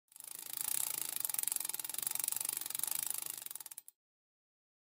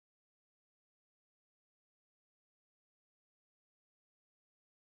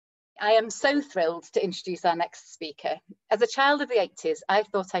I am so thrilled to introduce our next speaker. As a child of the 80s, I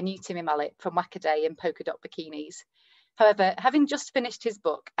thought I knew Timmy Mallett from Wackaday and polka dot bikinis. However, having just finished his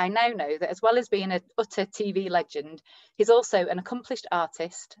book, I now know that as well as being an utter TV legend, he's also an accomplished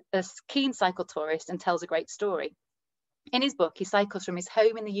artist, a keen cycle tourist, and tells a great story. In his book, he cycles from his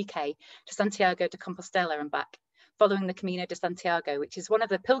home in the UK to Santiago de Compostela and back, following the Camino de Santiago, which is one of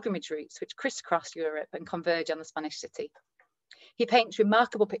the pilgrimage routes which crisscross Europe and converge on the Spanish city. He paints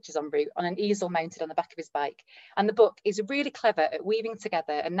remarkable pictures en route on an easel mounted on the back of his bike, and the book is really clever at weaving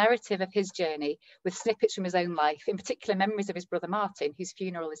together a narrative of his journey with snippets from his own life, in particular memories of his brother Martin, whose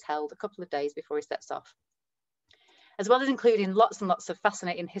funeral is held a couple of days before he sets off. As well as including lots and lots of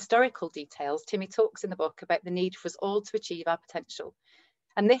fascinating historical details, Timmy talks in the book about the need for us all to achieve our potential.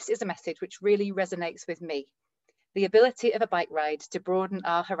 And this is a message which really resonates with me. The ability of a bike ride to broaden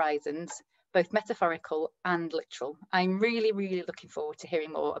our horizons, both metaphorical and literal. I'm really, really looking forward to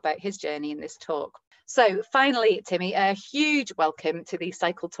hearing more about his journey in this talk. So finally, Timmy, a huge welcome to the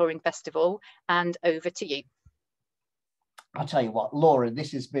Cycle Touring Festival, and over to you. I'll tell you what, Laura,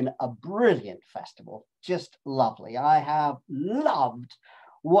 this has been a brilliant festival, just lovely. I have loved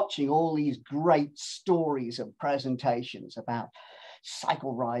watching all these great stories and presentations about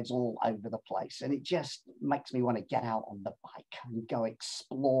cycle rides all over the place. And it just makes me want to get out on the bike and go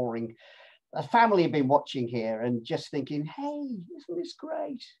exploring. A family have been watching here and just thinking, hey, isn't this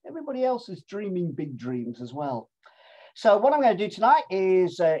great? Everybody else is dreaming big dreams as well. So what I'm going to do tonight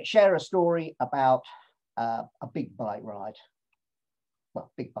is share a story about a big bike ride. Well,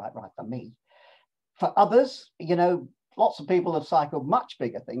 big bike ride for me. For others, you know, lots of people have cycled much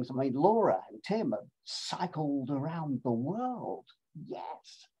bigger things. I mean, Laura and Tim have cycled around the world.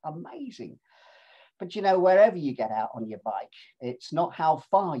 Yes, amazing. But you know, wherever you get out on your bike, it's not how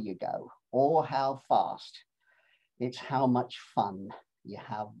far you go or how fast, it's how much fun you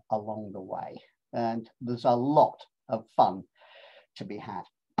have along the way. And there's a lot of fun to be had.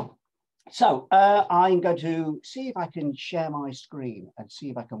 So I'm going to see if I can share my screen and see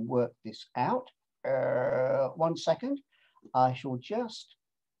if I can work this out. 1 second. I shall just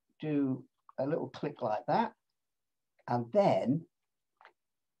do a little click like that. And then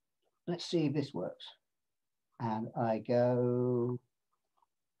let's see if this works. And I go,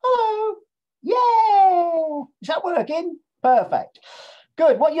 hello, yeah, is that working? Perfect,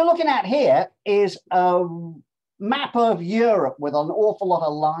 good. What you're looking at here is a map of Europe with an awful lot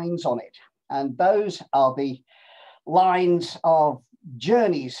of lines on it. And those are the lines of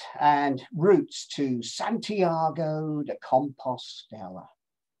journeys and routes to Santiago de Compostela.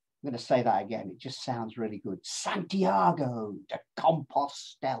 I'm going to say that again, it just sounds really good. Santiago de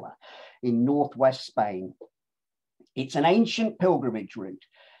Compostela in northwest Spain. It's an ancient pilgrimage route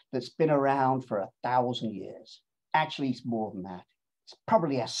that's been around for 1,000 years. Actually, it's more than that. It's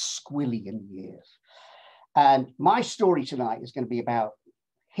probably a squillion years. And my story tonight is going to be about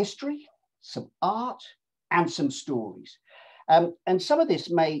history, some art, and some stories. And some of this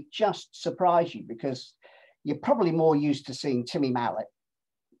may just surprise you because you're probably more used to seeing Timmy Mallett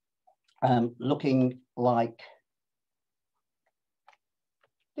looking like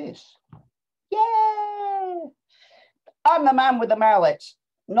this. Yeah! I'm the man with the mallet,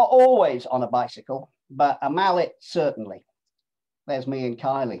 not always on a bicycle, but a mallet certainly. There's me and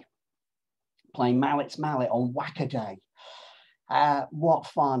Kylie playing Mallett's Mallet on Wackaday. What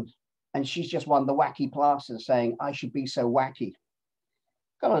fun. And she's just won the Wacky Plaster saying, I should be so wacky.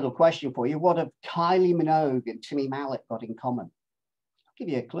 Got a little question for you. What have Kylie Minogue and Timmy Mallett got in common? I'll give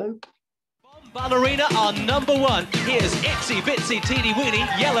you a clue. Ballerina are #1. Here's Itsy Bitsy Teeny Weeny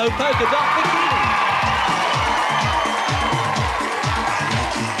Yellow Polka Dot Bikini.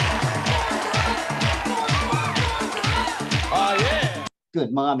 Oh, yeah.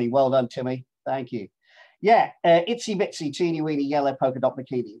 Good, mommy. Well done, Timmy. Thank you. Yeah, Itsy Bitsy Teeny Weeny Yellow Polka Dot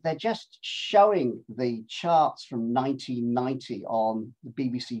Bikini. They're just showing the charts from 1990 on the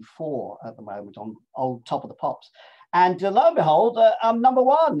BBC 4 at the moment on old Top of the Pops. And lo and behold, I'm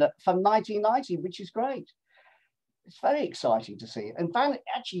 #1 from 1990, which is great. It's very exciting to see it. And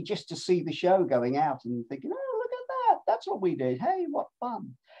actually just to see the show going out and thinking, oh, look at that. That's what we did. Hey, what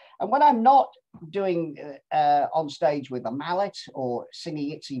fun. And when I'm not doing on stage with a mallet or singing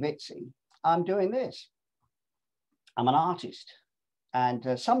Itsy Bitsy, I'm doing this. I'm an artist.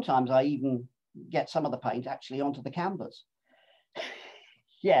 And sometimes I even get some of the paint actually onto the canvas.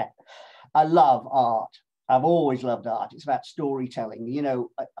 Yeah, I love art. I've always loved art. It's about storytelling. You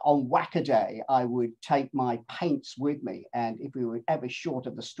know, on Wackaday, I would take my paints with me. And if we were ever short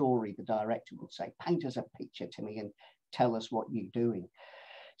of the story, the director would say, paint us a picture, Timmy, and tell us what you're doing.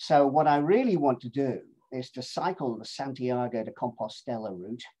 So what I really want to do is to cycle the Santiago de Compostela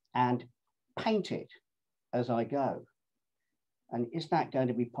route and paint it as I go. And is that going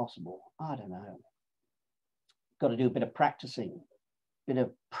to be possible? I don't know. Got to do a bit of practicing, bit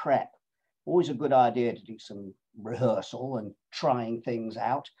of prep. Always a good idea to do some rehearsal and trying things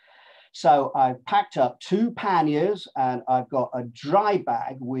out. So I've packed up 2 panniers and I've got a dry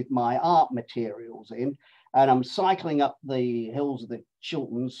bag with my art materials in, and I'm cycling up the hills of the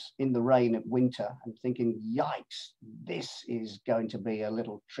Chilterns in the rain of winter and thinking, yikes, this is going to be a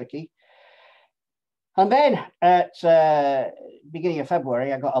little tricky. And then at beginning of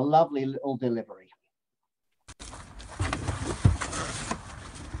February, I got a lovely little delivery.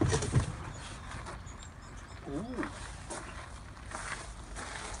 Ooh.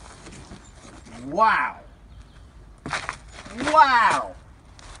 Wow. Wow.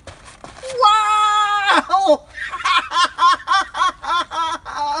 Wow.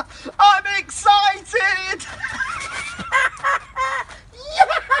 I'm excited. Yeah!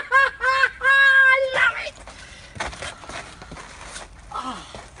 I love it. Oh,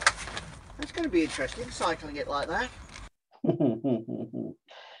 that's going to be interesting, cycling it like that.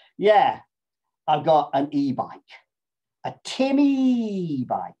 Yeah, I've got an e-bike, a Timmy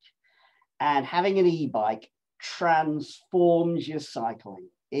e-bike. And having an e-bike transforms your cycling.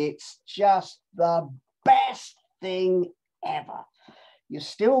 It's just the best thing ever. You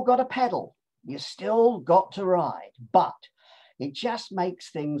still got to pedal, you still got to ride, but it just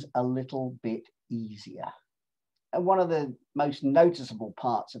makes things a little bit easier. And one of the most noticeable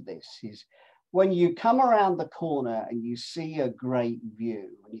parts of this is when you come around the corner and you see a great view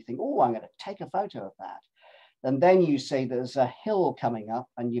and you think, oh, I'm going to take a photo of that. And then you see there's a hill coming up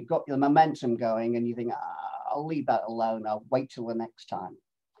and you've got your momentum going and you think, I'll leave that alone. I'll wait till the next time.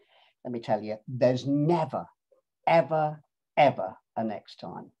 Let me tell you, there's never, ever, ever a next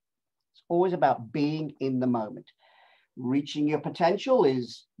time. It's always about being in the moment. Reaching your potential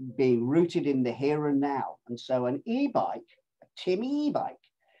is being rooted in the here and now. And so an e-bike, a Timmy e-bike,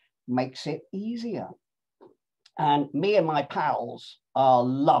 makes it easier. And me and my pals are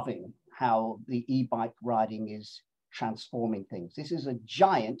loving how the e-bike riding is transforming things. This is a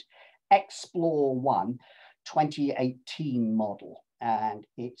giant Explore 1 2018 model, and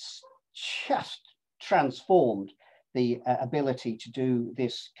it's just transformed the ability to do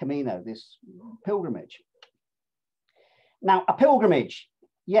this Camino, this pilgrimage. Now, a pilgrimage,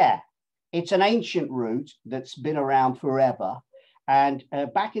 yeah, it's an ancient route that's been around forever. And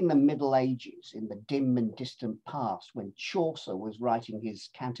back in the Middle Ages, in the dim and distant past, when Chaucer was writing his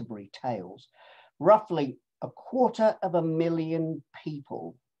Canterbury Tales, roughly 250,000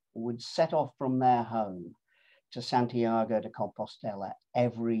 people would set off from their home to Santiago de Compostela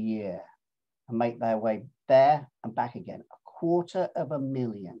every year and make their way there and back again.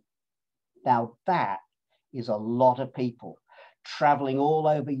 250,000. Now that is a lot of people traveling all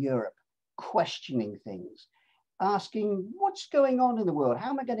over Europe, questioning things, asking what's going on in the world? How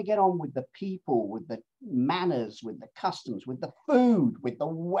am I going to get on with the people, with the manners, with the customs, with the food, with the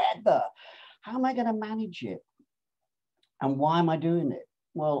weather? How am I going to manage it? And why am I doing it?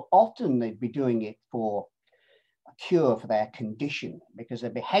 Well, often they'd be doing it for a cure for their condition, because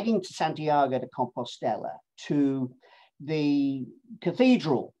they'd be heading to Santiago de Compostela, to the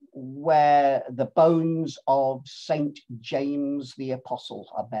cathedral where the bones of Saint James the Apostle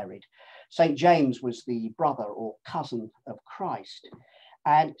are buried. Saint James was the brother or cousin of Christ.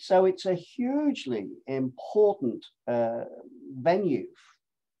 And so it's a hugely important venue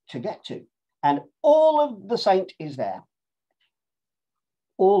to get to. And all of the saint is there.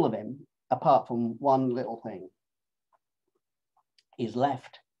 All of him, apart from one little thing. His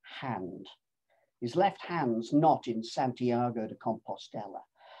left hand. His left hand's not in Santiago de Compostela.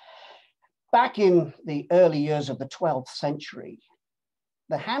 Back in the early years of the 12th century,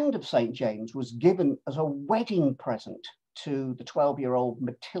 the hand of St. James was given as a wedding present to the 12-year-old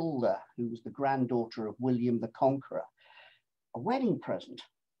Matilda, who was the granddaughter of William the Conqueror. A wedding present,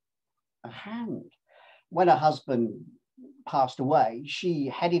 a hand. When her husband passed away, she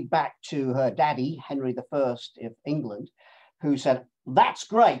headed back to her daddy, Henry I of England, who said, that's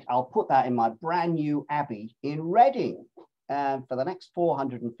great, I'll put that in my brand new abbey in Reading. And for the next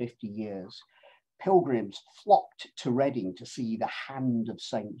 450 years, pilgrims flocked to Reading to see the hand of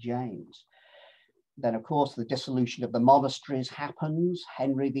St. James. Then, of course, the dissolution of the monasteries happens,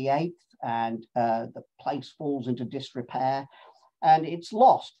 Henry VIII, and the place falls into disrepair, and it's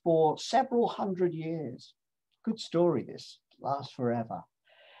lost for several hundred years. Good story, this lasts forever.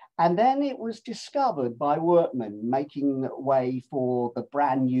 And then it was discovered by workmen making way for the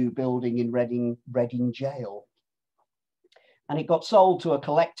brand new building in Reading Jail. And it got sold to a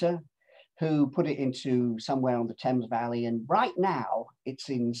collector who put it into somewhere on the Thames Valley. And right now it's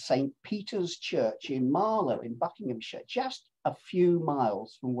in St. Peter's Church in Marlow in Buckinghamshire, just a few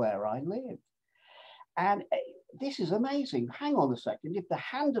miles from where I live. And this is amazing. Hang on a second. If the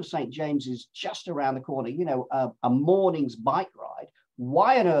Hand of St. James is just around the corner, you know, a morning's bike ride,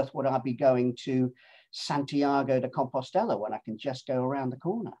 why on earth would I be going to Santiago de Compostela when I can just go around the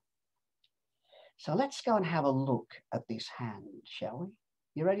corner? So let's go and have a look at this hand, shall we?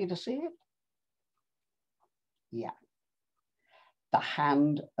 You ready to see it? Yeah. The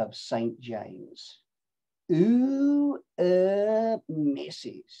Hand of St. James. Ooh,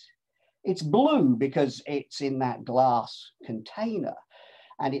 misses. It's blue because it's in that glass container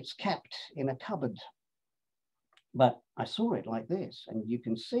and it's kept in a cupboard. But I saw it like this, and you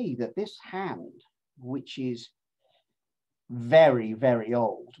can see that this hand, which is very, very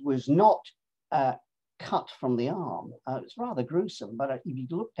old, was not cut from the arm. It's rather gruesome, but if you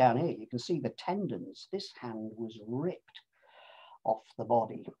look down here, you can see the tendons. This hand was ripped off the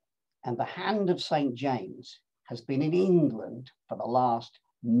body. And the Hand of St. James has been in England for the last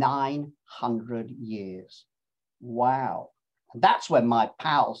 900 years. Wow. And that's when my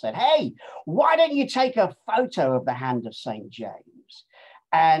pal said, hey, why don't you take a photo of the Hand of St. James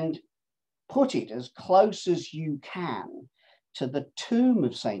and put it as close as you can to the tomb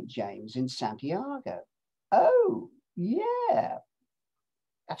of St. James in Santiago? Oh, yeah,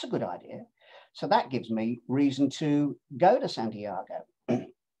 that's a good idea. So that gives me reason to go to Santiago.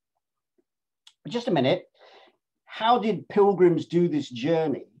 Just a minute. How did pilgrims do this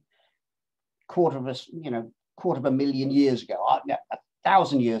journey quarter of a million years ago,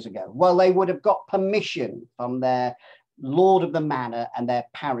 1,000 years ago? Well, they would have got permission from their lord of the manor and their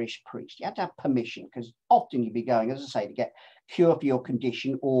parish priest. You had to have permission because often you'd be going, as I say, to get cure for your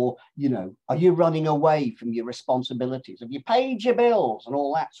condition, or, you know, are you running away from your responsibilities? Have you paid your bills and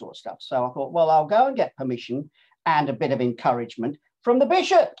all that sort of stuff? So I thought, well, I'll go and get permission and a bit of encouragement from the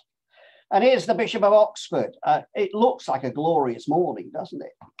bishop. And here's the Bishop of Oxford. It looks like a glorious morning, doesn't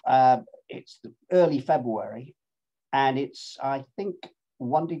it? It's early February, and it's, I think,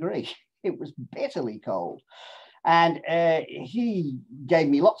 1 degree. It was bitterly cold. And he gave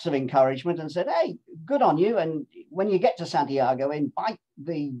me lots of encouragement and said, hey, good on you. And when you get to Santiago, invite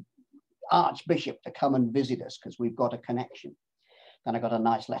the Archbishop to come and visit us because we've got a connection. Then I got a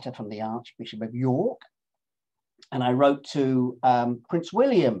nice letter from the Archbishop of York. And I wrote to Prince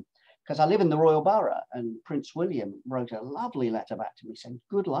William, because I live in the Royal Borough, and Prince William wrote a lovely letter back to me saying,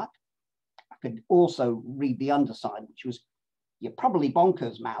 good luck. I could also read the underside, which was, you're probably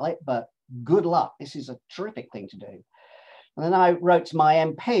bonkers, Mallett, but good luck. This is a terrific thing to do. And then I wrote to my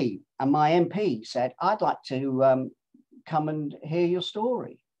MP, and my MP said, I'd like to come and hear your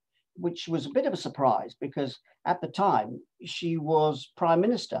story, which was a bit of a surprise because at the time she was Prime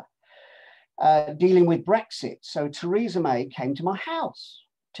Minister dealing with Brexit. So Theresa May came to my house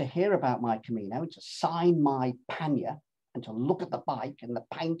to hear about my Camino, and to sign my pannier and to look at the bike and the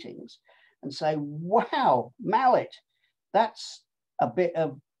paintings and say, wow, Mallett, that's a bit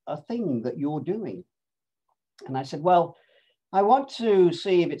of a thing that you're doing. And I said, well, I want to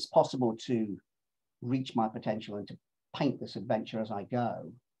see if it's possible to reach my potential and to paint this adventure as I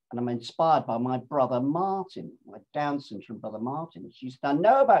go. And I'm inspired by my brother Martin, my Down syndrome brother Martin. She said, I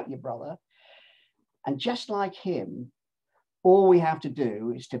know about your brother. And just like him, all we have to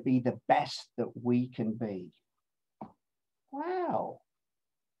do is to be the best that we can be. Wow,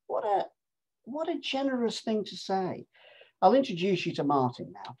 what a generous thing to say. I'll introduce you to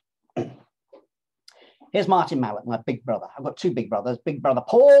Martin now. Here's Martin Mallett, my big brother. I've got two big brothers, big brother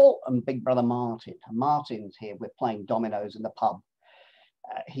Paul and big brother Martin. And Martin's here, we're playing dominoes in the pub.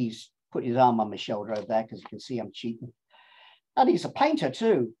 He's put his arm on my shoulder over there because you can see I'm cheating. And he's a painter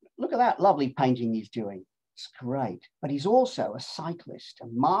too. Look at that lovely painting he's doing. It's great. But he's also a cyclist.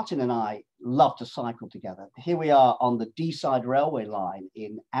 And Martin and I love to cycle together. Here we are on the Deeside Railway line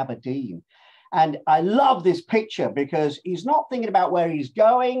in Aberdeen. And I love this picture because he's not thinking about where he's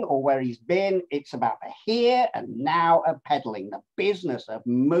going or where he's been. It's about the here and now of pedaling, the business of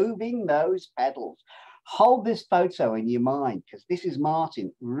moving those pedals. Hold this photo in your mind because this is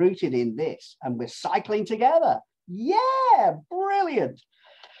Martin rooted in this and we're cycling together. Yeah, brilliant.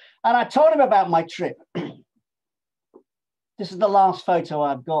 And I told him about my trip. This is the last photo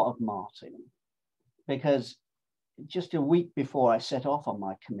I've got of Martin because just a week before I set off on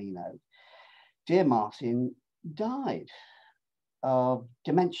my Camino, dear Martin died of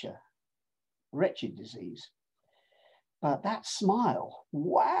dementia, wretched disease. But that smile,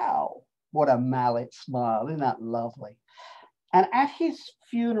 wow, what a Mallett smile, isn't that lovely? And at his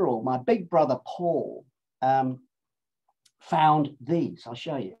funeral, my big brother Paul found these, I'll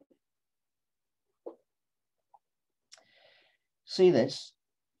show you. see this,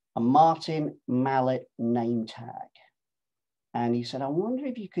 a Martin Mallett name tag. And he said, I wonder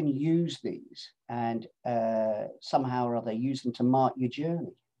if you can use these and somehow or other use them to mark your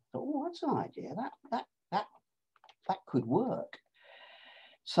journey. I thought, oh, that's an idea. That could work.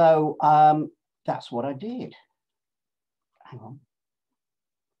 So that's what I did. Hang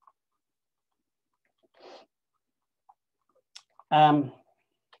on.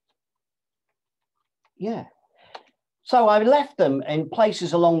 Yeah. So I left them in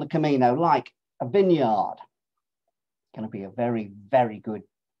places along the Camino, like a vineyard. Going to be a very, very good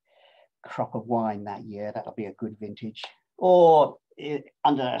crop of wine that year. That'll be a good vintage. Or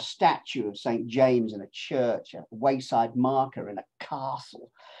under a statue of St. James in a church, a wayside marker in a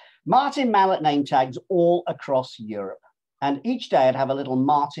castle. Martin Mallett name tags all across Europe. And each day I'd have a little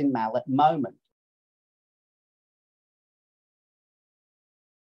Martin Mallett moment.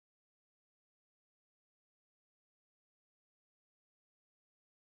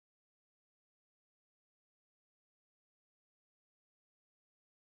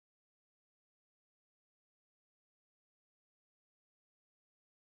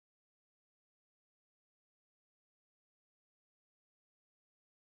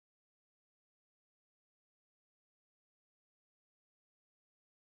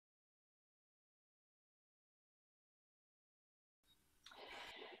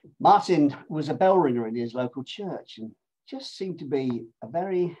 Martin was a bell ringer in his local church and just seemed to be a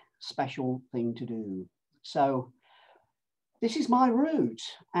very special thing to do. So this is my route,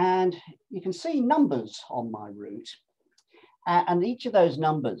 and you can see numbers on my route. And each of those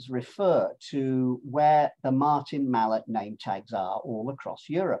numbers refer to where the Martin Mallett name tags are all across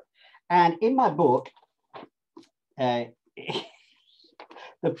Europe. And in my book, the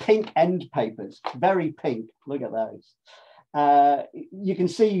pink end papers, very pink, look at those. You can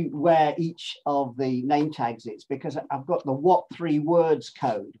see where each of the name tags is, because I've got the What 3 Words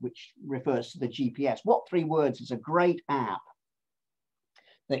code, which refers to the GPS. What 3 Words is a great app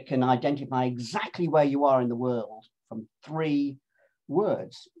that can identify exactly where you are in the world from 3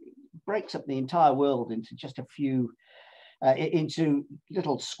 words. It breaks up the entire world into just a few, into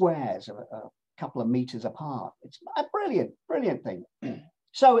little squares a couple of meters apart. It's a brilliant, brilliant thing.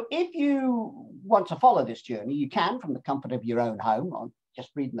 So if you want to follow this journey, you can from the comfort of your own home on just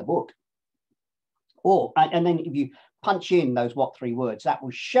reading the book. Or, and then if you punch in those What 3 Words, that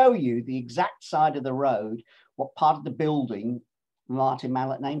will show you the exact side of the road, what part of the building Martin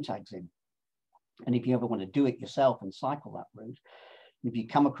Mallett name tags in. And if you ever want to do it yourself and cycle that route, if you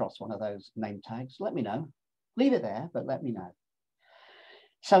come across one of those name tags, let me know. Leave it there, but let me know.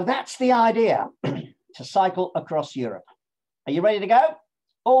 So that's the idea, to cycle across Europe. Are you ready to go?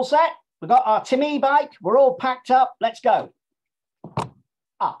 All set? We've got our Timmy bike. We're all packed up. Let's go.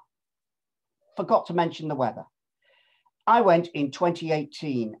 Forgot to mention the weather. I went in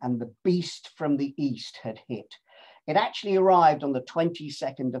 2018 and the beast from the east had hit. It actually arrived on the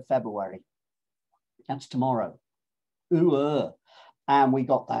 22nd of February. That's tomorrow. Ooh, and we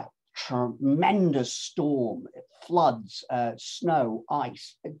got that tremendous storm, floods, snow,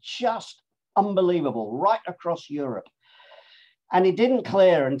 ice, just unbelievable, right across Europe. And it didn't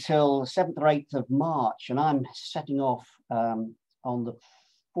clear until the 7th or 8th of March, and I'm setting off on the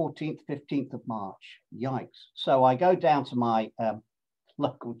 14th, 15th of March. Yikes. So I go down to my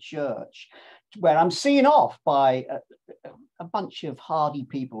local church, where I'm seen off by a bunch of hardy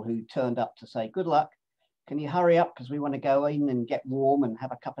people who turned up to say, good luck, can you hurry up, because we want to go in and get warm and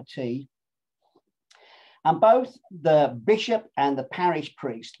have a cup of tea. And both the bishop and the parish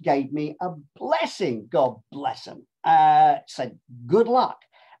priest gave me a blessing, God bless them, said good luck.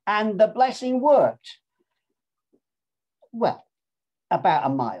 And the blessing worked. Well, about a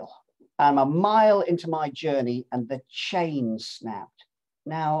mile. I'm a mile into my journey and the chain snapped.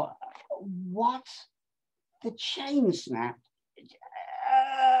 Now, what? The chain snapped?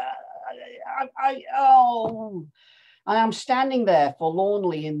 I am standing there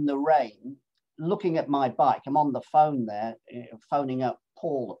forlornly in the rain, looking at my bike. I'm on the phone there, phoning up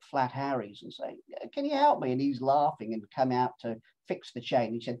Paul at Flat Harry's and saying, can you help me? And he's laughing and come out to fix the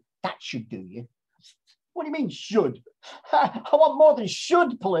chain. He said, that should do you. What do you mean should? I want more than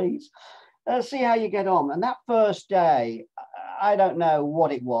should, please. See how you get on. And that first day, I don't know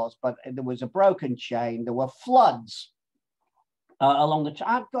what it was, but there was a broken chain. There were floods along the,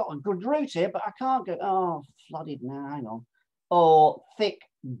 I've got a good route here, but I can't go, oh, flooded now, hang on. Or thick,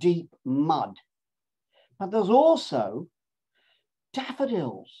 deep mud. But there's also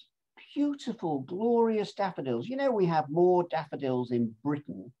daffodils, beautiful, glorious daffodils. You know, we have more daffodils in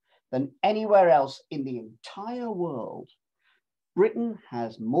Britain than anywhere else in the entire world. Britain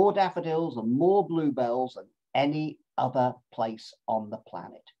has more daffodils and more bluebells than any other place on the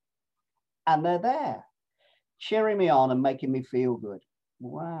planet. And they're there, cheering me on and making me feel good.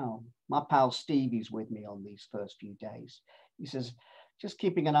 Wow. My pal Stevie's with me on these first few days. He says, just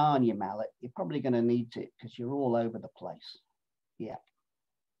keeping an eye on you, Mallett. You're probably going to need it because you're all over the place. Yeah.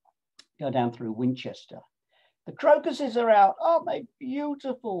 Go down through Winchester. The crocuses are out. Aren't they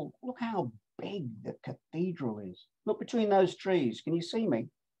beautiful? Look how big the cathedral is. Look between those trees. Can you see me?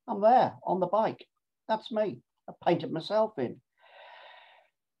 I'm there on the bike. That's me. I painted myself in.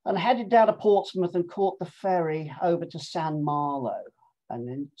 And headed down to Portsmouth and caught the ferry over to Saint Malo. And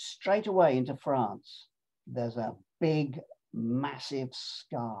then straight away into France. There's a big, massive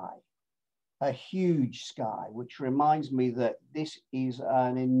sky. A huge sky, which reminds me that this is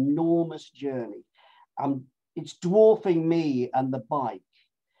an enormous journey. It's dwarfing me and the bike.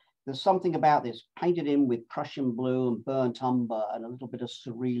 There's something about this, painted in with Prussian blue and burnt umber and a little bit of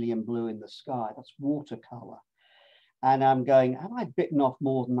cerulean blue in the sky. That's watercolor. And I'm going, have I bitten off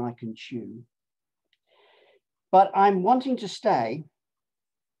more than I can chew? But I'm wanting to stay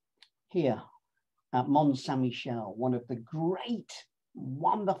here at Mont Saint-Michel, one of the great,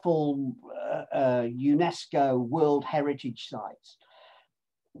 wonderful UNESCO World Heritage Sites.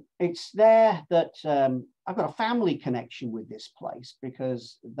 It's there that I've got a family connection with this place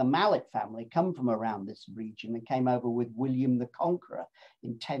because the Mallett family come from around this region and came over with William the Conqueror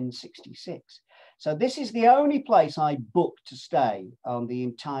in 1066. So this is the only place I booked to stay on the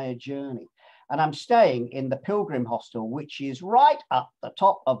entire journey. And I'm staying in the Pilgrim Hostel, which is right up the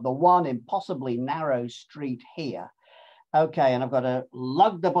top of the one impossibly narrow street here. Okay, and I've got to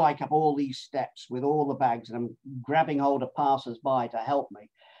lug the bike up all these steps with all the bags, and I'm grabbing hold of passers-by to help me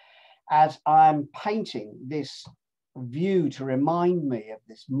as I'm painting this view to remind me of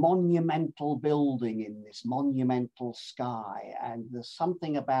this monumental building in this monumental sky. And there's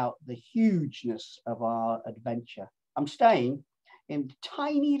something about the hugeness of our adventure. I'm staying in a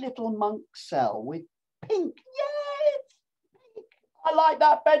tiny little monk cell with pink. Yay, it's pink. I like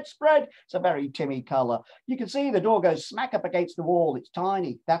that bedspread. It's a very Timmy color. You can see the door goes smack up against the wall. It's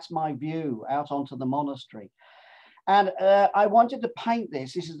tiny. That's my view out onto the monastery. And I wanted to paint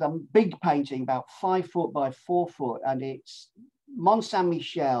this. This is a big painting, about 5 foot by 4 foot, and it's Mont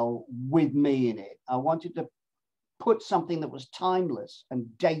Saint-Michel with me in it. I wanted to put something that was timeless and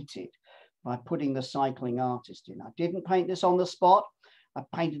dated by putting the cycling artist in. I didn't paint this on the spot. I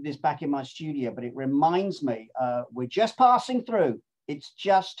painted this back in my studio, but it reminds me, we're just passing through. It's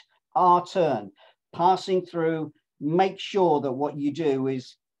just our turn. Passing through, make sure that what you do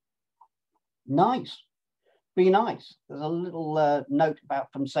is nice. Be nice. There's a little note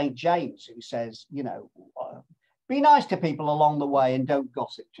from St. James who says, you know, be nice to people along the way and don't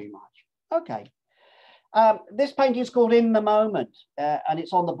gossip too much. Okay. This painting is called In the Moment, and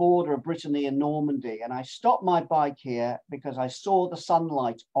it's on the border of Brittany and Normandy. And I stopped my bike here because I saw the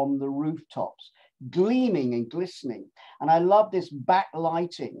sunlight on the rooftops, gleaming and glistening. And I love this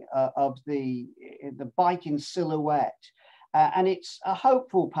backlighting of the bike in silhouette. And it's a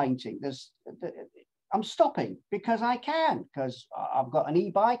hopeful painting. I'm stopping because I can, because I've got an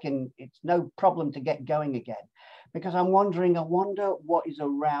e-bike and it's no problem to get going again. Because I'm wondering, I wonder what is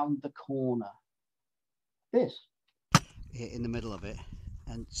around the corner. This. Here in the middle of it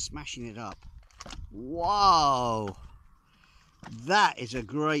and smashing it up. Wow! That is a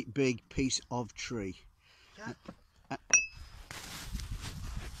great big piece of tree.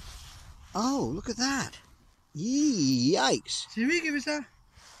 Oh, look at that. Yikes. Is that?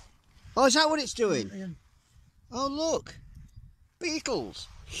 Oh, is that what it's doing? Oh, look. Beetles.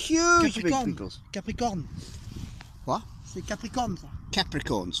 Huge big beetles. Capricorn. What? C'est Capricorn.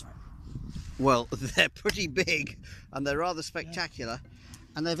 Capricorns. Well, they're pretty big and they're rather spectacular.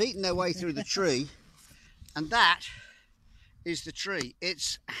 And they've eaten their way through the tree. And that is the tree.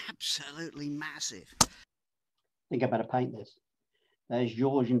 It's absolutely massive. I think I better paint this. There's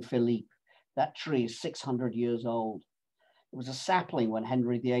Georges and Philippe. That tree is 600 years old. It was a sapling when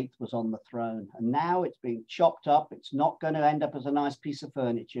Henry VIII was on the throne, and now it's being chopped up. It's not going to end up as a nice piece of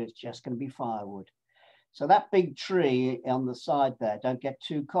furniture. It's just going to be firewood. So that big tree on the side there, don't get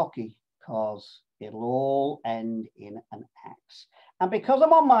too cocky because it'll all end in an axe. And because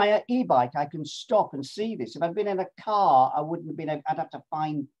I'm on my e-bike, I can stop and see this. If I'd been in a car, I wouldn't have been able, I'd have to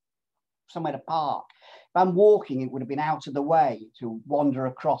find somewhere to park. If I'm walking, it would have been out of the way to wander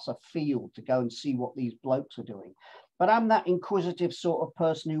across a field to go and see what these blokes are doing. But I'm that inquisitive sort of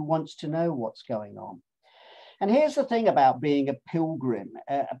person who wants to know what's going on. And here's the thing about being a pilgrim.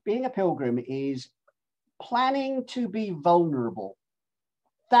 Being a pilgrim is planning to be vulnerable.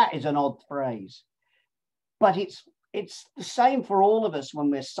 That is an odd phrase, but it's it's the same for all of us when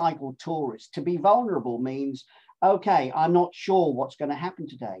we're cycle tourists. To be vulnerable means, okay, I'm not sure what's going to happen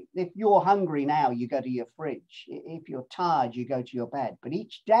today. If you're hungry now, you go to your fridge. If you're tired, you go to your bed. But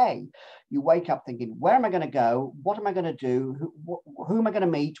each day you wake up thinking, where am I going to go? What am I going to do? Who am I going to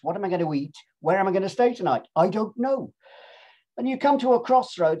meet? What am I going to eat? Where am I going to stay tonight? I don't know. And you come to a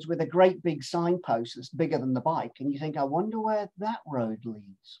crossroads with a great big signpost that's bigger than the bike. And you think, I wonder where that road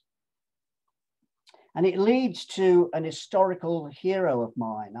leads. And it leads to an historical hero of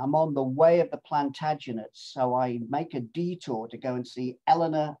mine. I'm on the way of the Plantagenets, so I make a detour to go and see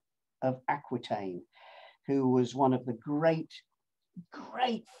Eleanor of Aquitaine, who was one of the great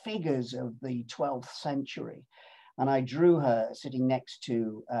figures of the 12th century. And I drew her sitting next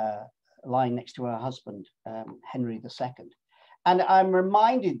to, lying next to her husband, Henry II. And I'm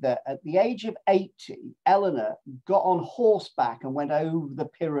reminded that at the age of 80, Eleanor got on horseback and went over the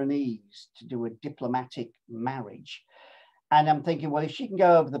Pyrenees to do a diplomatic marriage. And I'm thinking, well, if she can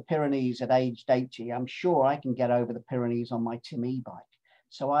go over the Pyrenees at age 80, I'm sure I can get over the Pyrenees on my Timmy bike.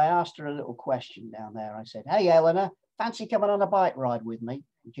 So I asked her a little question down there. I said, hey, Eleanor, fancy coming on a bike ride with me?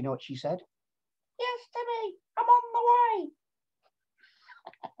 And do you know what she said? Yes, Timmy, I'm on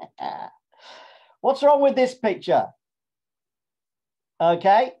the way. What's wrong with this picture?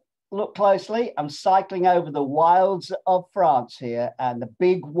 Okay, look closely. I'm cycling over the wilds of France here and the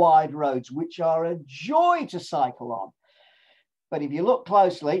big wide roads, which are a joy to cycle on. But if you look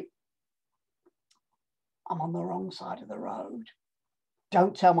closely, I'm on the wrong side of the road.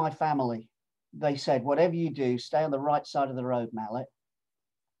 Don't tell my family. They said, whatever you do, stay on the right side of the road, Mallett.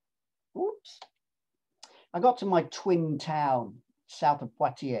 Oops. I got to my twin town, south of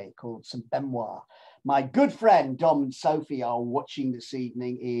Poitiers, called memoir. My good friend Dom and Sophie are watching this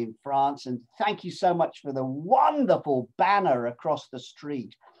evening in France, and thank you so much for the wonderful banner across the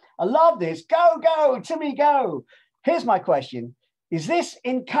street. I love this. Go, go, Timmy, go. Here's my question. Is this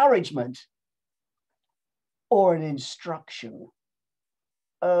encouragement or an instruction?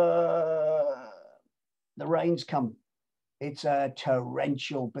 The rain's come. It's a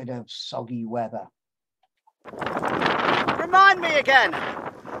torrential bit of soggy weather. Remind me again.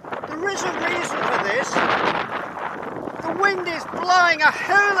 There is a reason for this. The wind is blowing a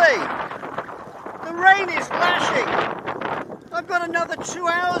hoolie. The rain is lashing. I've got another 2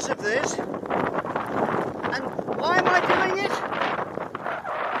 hours of this. And why am I doing it?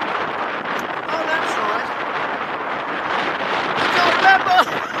 Oh, that's right. I don't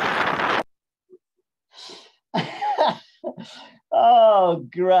remember. Oh,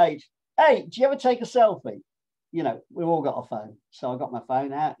 great. Hey, do you ever take a selfie? You know, we've all got a phone. So I got my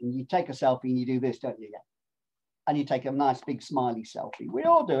phone out and you take a selfie and you do this, don't you? Yeah. And you take a nice big smiley selfie. We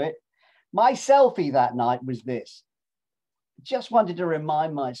all do it. My selfie that night was this. Just wanted to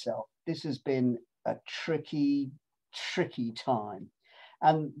remind myself, this has been a tricky time.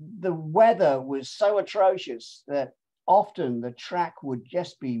 And the weather was so atrocious that often the track would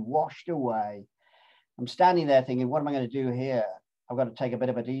just be washed away. I'm standing there thinking, what am I going to do here? I've got to take a bit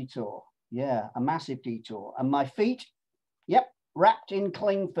of a detour. Yeah, a massive detour. And my feet, yep, wrapped in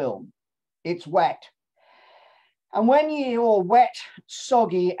cling film. It's wet. And when you're wet,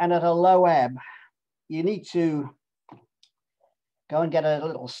 soggy, and at a low ebb, you need to go and get a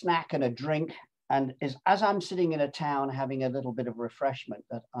little snack and a drink. And as I'm sitting in a town having a little bit of refreshment,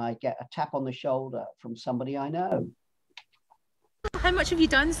 that I get a tap on the shoulder from somebody I know. How much have you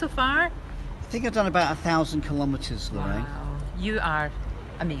done so far? I think I've done about 1,000 kilometers, Lorraine. Wow, you are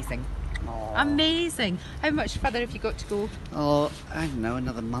amazing. Aww. Amazing. How much further have you got to go? Oh, I don't know,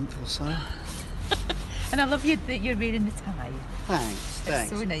 another month or so. And I love you that you're wearing the tie. Thanks. It's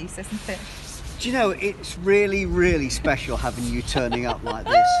so nice, isn't it? Do you know, it's really special having you turning up like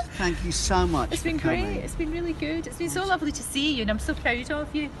this. Thank you so much. It's been great. It's been really good. It's been so lovely to see you, and I'm so proud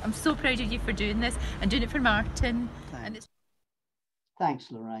of you. I'm so proud of you for doing this and doing it for Martin. Thanks. Thanks,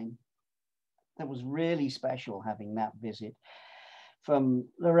 Lorraine. That was really special having that visit from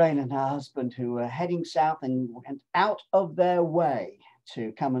Lorraine and her husband, who were heading south and went out of their way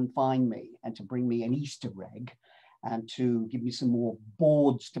to come and find me and to bring me an Easter egg and to give me some more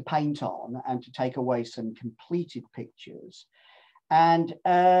boards to paint on and to take away some completed pictures. And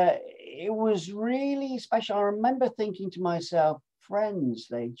it was really special. I remember thinking to myself, friends,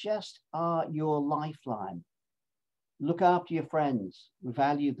 they just are your lifeline. Look after your friends,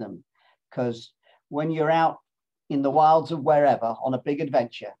 value them, because when you're out in the wilds of wherever on a big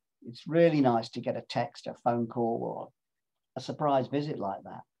adventure, it's really nice to get a text, a phone call, or a surprise visit like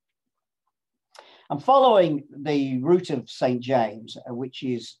that. I'm following the route of St. James, which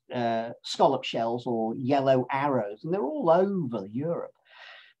is scallop shells or yellow arrows, and they're all over Europe.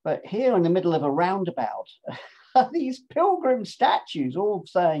 But here in the middle of a roundabout, are these pilgrim statues all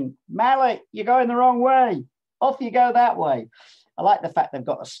saying, Mallett, you're going the wrong way. Off you go that way. I like the fact they've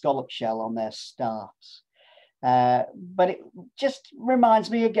got a scallop shell on their staffs. But it just reminds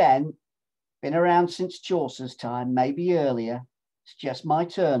me again, been around since Chaucer's time, maybe earlier. It's just my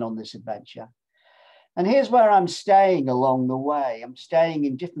turn on this adventure. And here's where I'm staying along the way. I'm staying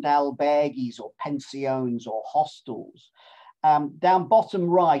in different albergues or pensions or hostels. Down bottom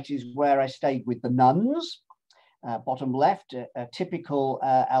right is where I stayed with the nuns. Bottom left, a typical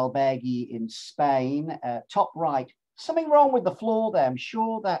albergue in Spain. Top right, something wrong with the floor there. I'm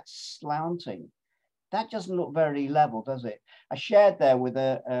sure that's slanting. That doesn't look very level, does it? I shared there with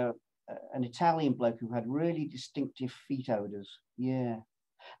an Italian bloke who had really distinctive feet odors. Yeah.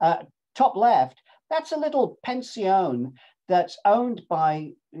 Top left, that's a little pension that's owned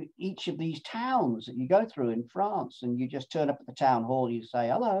by each of these towns that you go through in France. And you just turn up at the town hall, you say,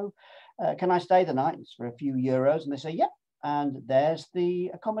 hello, can I stay the night? It's for a few euros. And they say, yep. And there's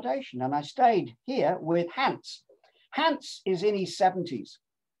the accommodation. And I stayed here with Hans. Hans is in his 70s.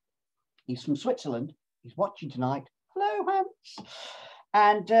 He's from Switzerland. He's watching tonight. Hello, Hans.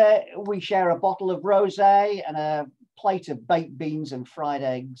 And we share a bottle of rosé and a plate of baked beans and fried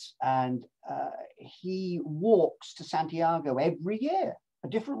eggs. And he walks to Santiago every year, a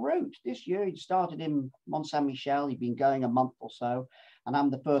different route. This year he started in Mont Saint-Michel. He'd been going a month or so. And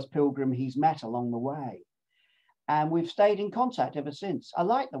I'm the first pilgrim he's met along the way. And we've stayed in contact ever since. I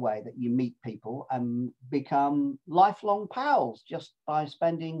like the way that you meet people and become lifelong pals just by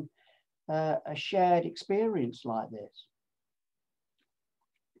spending a shared experience like this.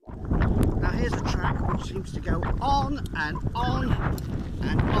 Now here's a track which seems to go on and on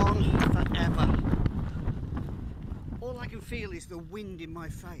and on forever. All I can feel is the wind in my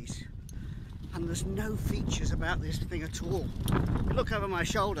face, and there's no features about this thing at all. If you look over my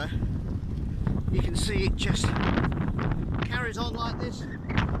shoulder, you can see it just carries on like this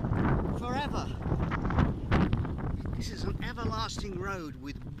forever. This is an everlasting road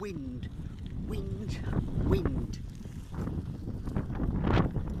with wind, wind, wind.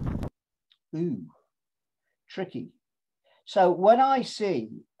 Ooh, tricky. So when I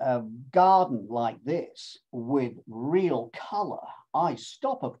see a garden like this with real colour, I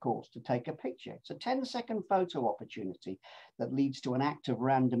stop, of course, to take a picture. It's a 10-second photo opportunity that leads to an act of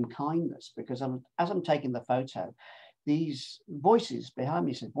random kindness, because as I'm taking the photo, these voices behind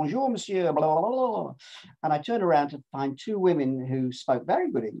me said, bonjour, monsieur, blah, blah, blah, blah. And I turned around to find two women who spoke very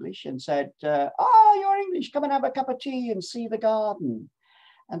good English and said, oh, you're English, come and have a cup of tea and see the garden.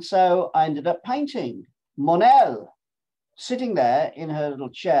 And so I ended up painting Monel sitting there in her little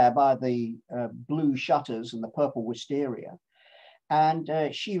chair by the blue shutters and the purple wisteria.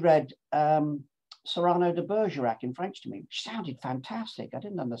 And she read Cyrano de Bergerac in French to me, which sounded fantastic. I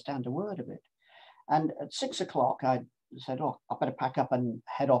didn't understand a word of it. And at 6 o'clock, I said, oh, I better pack up and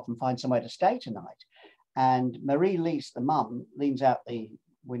head off and find somewhere to stay tonight. And Marie-Lise, the mum, leans out the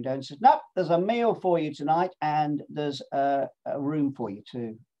window and says, no, there's a meal for you tonight, and there's a room for you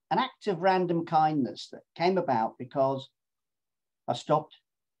too. An act of random kindness that came about because I stopped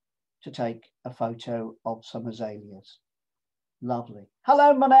to take a photo of some azaleas. Lovely.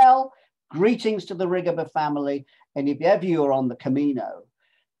 Hello, Monel. Greetings to the Rigaba family. And if ever you're on the Camino,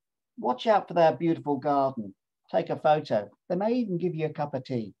 watch out for their beautiful garden. Take a photo. They may even give you a cup of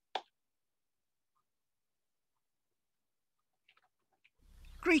tea.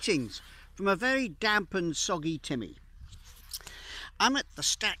 Greetings from a very damp and soggy Timmy. I'm at the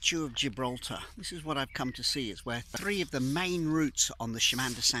Statue of Gibraltar. This is what I've come to see. It's where three of the main routes on the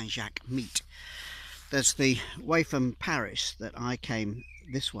Chemin de Saint-Jacques meet. There's the way from Paris that I came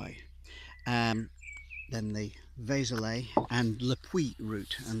this way. Then the Vézelay and Le Puy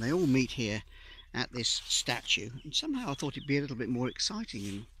route, and they all meet here at this statue. And somehow I thought it'd be a little bit more exciting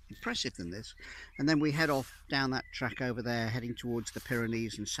and impressive than this. And then we head off down that track over there, heading towards the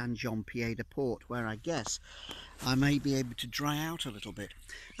Pyrenees and Saint-Jean-Pied-de-Port, where I guess I may be able to dry out a little bit.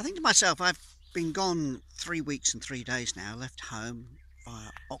 I think to myself, I've been gone 3 weeks and 3 days now, left home via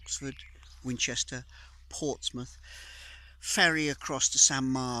Oxford, Winchester, Portsmouth, ferry across to Saint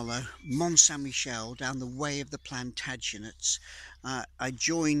Malo, Mont Saint-Michel, down the way of the Plantagenets. I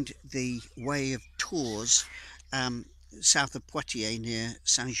joined the way of Tours, south of Poitiers near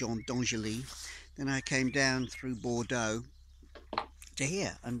Saint-Jean d'Angely. Then I came down through Bordeaux to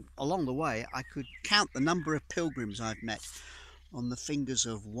here, and along the way I could count the number of pilgrims I've met on the fingers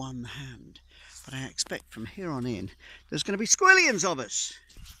of one hand. But I expect from here on in there's going to be squillions of us.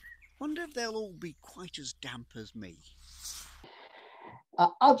 Wonder if they'll all be quite as damp as me.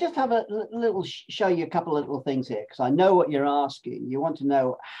 I'll just have a little show you a couple of little things here, because I know what you're asking. You want to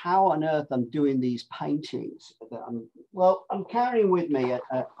know how on earth I'm doing these paintings. Well, I'm carrying with me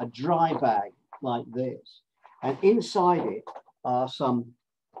a dry bag like this, and inside it are some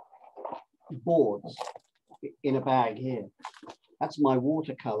boards in a bag here. That's my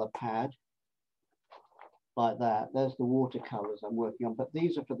watercolor pad, like that. There's the watercolors I'm working on, but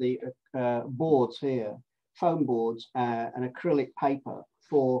these are for the boards here, foam boards and acrylic paper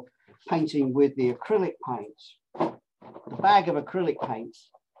for painting with the acrylic paints. The bag of acrylic paints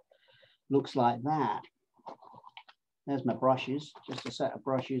looks like that. There's my brushes, just a set of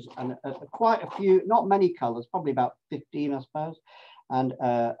brushes, and quite a few, not many colors, probably about 15, I suppose, and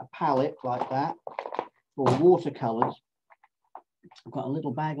a palette like that for watercolors. I've got a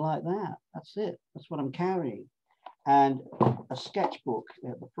little bag like that. That's it. That's what I'm carrying. And a sketchbook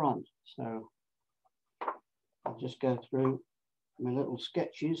at the front. So I'll just go through my little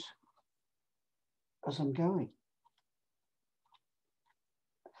sketches as I'm going.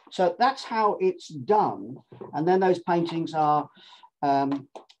 So that's how it's done. And then those paintings are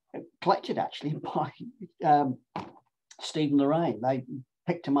collected actually by Stephen Lorraine. They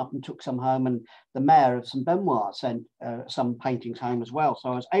picked them up and took some home, and the mayor of St. Benoit sent some paintings home as well. So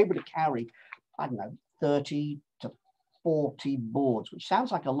I was able to carry, I don't know, 30 to 40 boards, which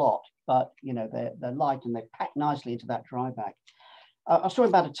sounds like a lot, but you know, they're light and they're packed nicely into that dry bag. I was talking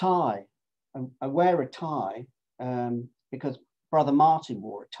about a tie. I wear a tie because Brother Martin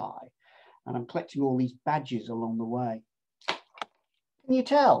wore a tie, and I'm collecting all these badges along the way. Can you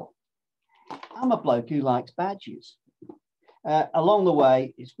tell? I'm a bloke who likes badges. Along the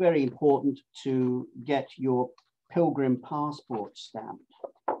way, it's very important to get your pilgrim passport stamped.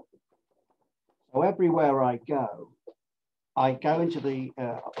 So everywhere I go into the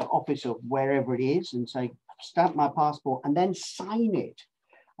office of wherever it is and say, stamp my passport, and then sign it.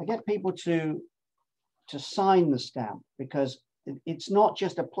 I get people to sign the stamp, because it's not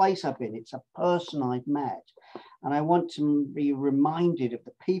just a place I've been, it's a person I've met. And I want to be reminded of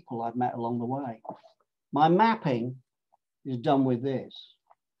the people I've met along the way. My mapping is done with this.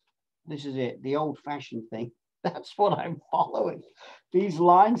 This is it, the old-fashioned thing. That's what I'm following. These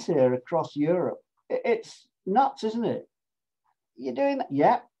lines here across Europe. It's nuts, isn't it? You're doing that?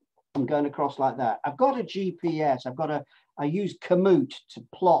 Yeah, I'm going across like that. I've got a GPS. I use Komoot to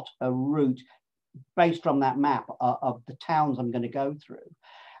plot a route based from that map of the towns I'm going to go through.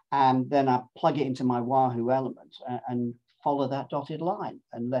 And then I plug it into my Wahoo element and follow that dotted line,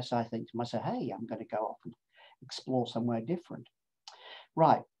 unless I think to myself, hey, I'm going to go off and explore somewhere different.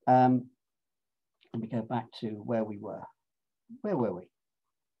 Right, let me go back to where we were. Where were we?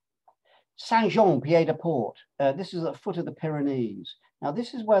 Saint-Jean-Pied-de-Port. This is at the foot of the Pyrenees. Now,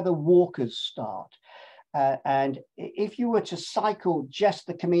 this is where the walkers start. And if you were to cycle just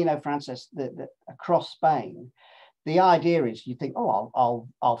the Camino Frances across Spain, the idea is you think, oh,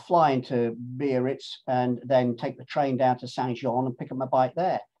 I'll fly into Biarritz and then take the train down to Saint-Jean and pick up my bike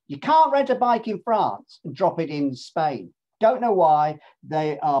there. You can't rent a bike in France and drop it in Spain. Don't know why.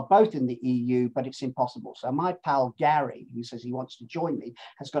 They are both in the EU, but it's impossible. So my pal Gary, who says he wants to join me,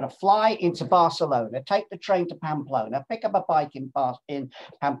 has got to fly into Barcelona, take the train to Pamplona, pick up a bike in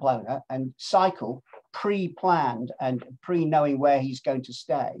Pamplona and cycle pre-planned and pre-knowing where he's going to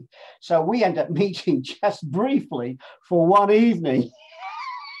stay. So we end up meeting just briefly for one evening.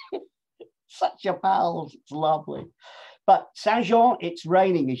 Such a pals, it's lovely. But Saint-Jean, it's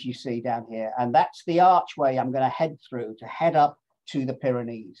raining, as you see down here, and that's the archway I'm going to head through to head up to the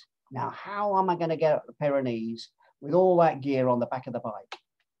Pyrenees. Now, how am I going to get up the Pyrenees with all that gear on the back of the bike?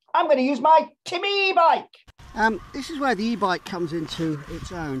 I'm going to use my Timmy e-bike. This is where the e-bike comes into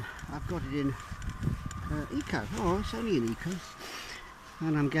its own. I've got it in Eco. Oh, it's only in Eco.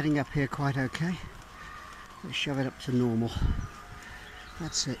 And I'm getting up here quite okay. Let's shove it up to normal.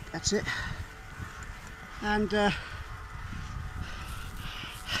 That's it, that's it. And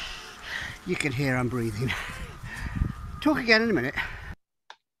you can hear I'm breathing. Talk again in a minute.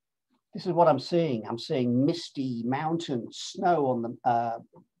 This is what I'm seeing. I'm seeing misty mountains, snow on the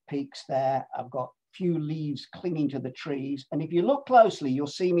peaks there. I've got a few leaves clinging to the trees. And if you look closely, you'll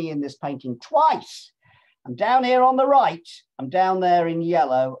see me in this painting twice. I'm down here on the right, I'm down there in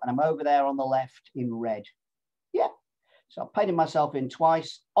yellow, and I'm over there on the left in red. Yeah, so I've painted myself in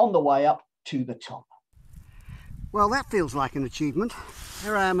twice on the way up to the top. Well, that feels like an achievement.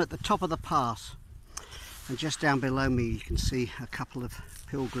 Here I am at the top of the pass, and just down below me you can see a couple of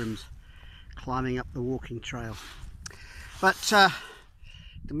pilgrims climbing up the walking trail. But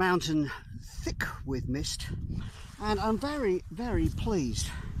the mountain thick with mist, and I'm very, very pleased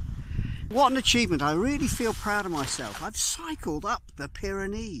What an achievement. I really feel proud of myself. I've cycled up the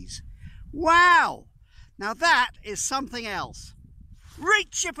Pyrenees. Wow! Now that is something else.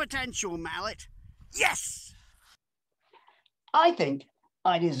 Reach your potential, Mallett. Yes! I think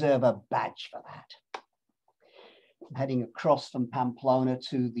I deserve a badge for that. I'm heading across from Pamplona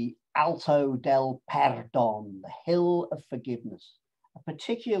to the Alto del Perdón, the Hill of Forgiveness, a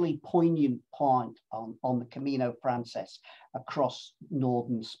particularly poignant point on the Camino Frances across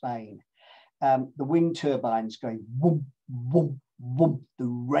northern Spain. The wind turbines going whoop, whoop, whoop, the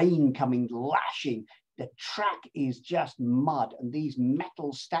rain coming lashing. The track is just mud, and these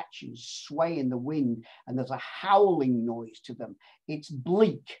metal statues sway in the wind, and there's a howling noise to them. It's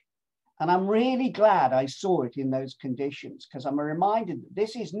bleak. And I'm really glad I saw it in those conditions, because I'm reminded that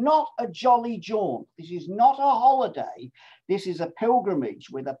this is not a jolly jaunt. This is not a holiday. This is a pilgrimage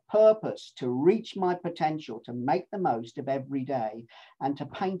with a purpose to reach my potential, to make the most of every day and to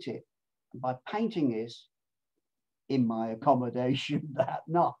paint it. And by painting this in my accommodation that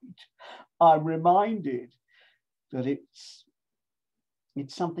night, I'm reminded that it's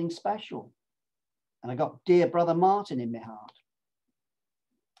something special. And I got dear brother Martin in my heart.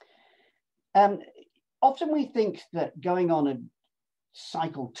 Often we think that going on a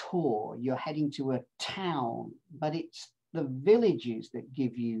cycle tour, you're heading to a town, but it's the villages that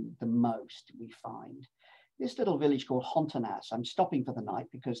give you the most, we find. This little village called Hontanas, I'm stopping for the night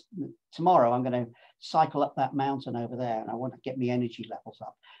because tomorrow I'm going to cycle up that mountain over there and I want to get my energy levels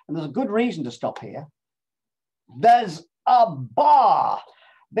up. And there's a good reason to stop here. There's a bar,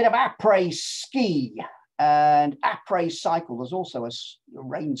 bit of après ski and après cycle. There's also a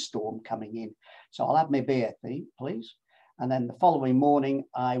rainstorm coming in. So I'll have my beer, please. And then the following morning,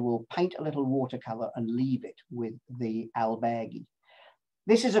 I will paint a little watercolor and leave it with the albergue.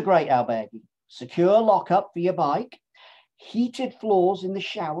 This is a great albergue. Secure lockup for your bike, heated floors in the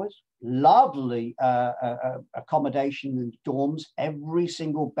showers, lovely accommodation in dorms. Every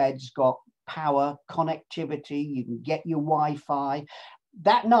single bed's got power, connectivity. You can get your Wi-Fi.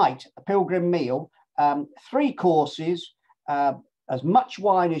 That night, a pilgrim meal, 3 courses, as much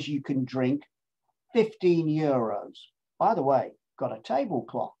wine as you can drink, 15 euros. By the way, got a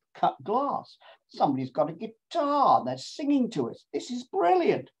tablecloth, cut glass. Somebody's got a guitar, and they're singing to us. This is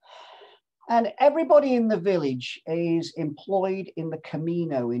brilliant. And everybody in the village is employed in the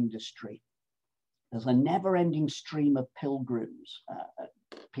Camino industry. There's a never-ending stream of pilgrims.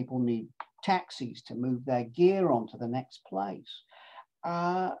 People need taxis to move their gear on to the next place.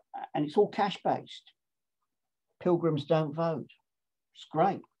 And it's all cash-based. Pilgrims don't vote. It's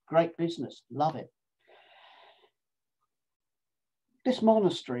great, great business, love it. This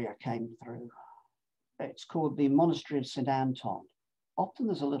monastery I came through, it's called the Monastery of St. Anton. Often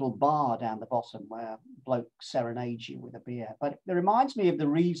there's a little bar down the bottom where bloke serenades you with a beer, but it reminds me of the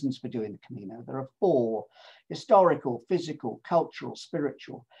reasons for doing the Camino. There are 4: historical, physical, cultural,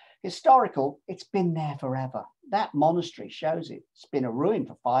 spiritual. Historical, it's been there forever. That monastery shows it. It's been a ruin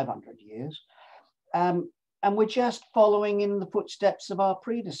for 500 years. And we're just following in the footsteps of our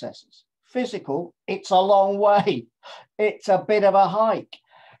predecessors. Physical, it's a long way. It's a bit of a hike.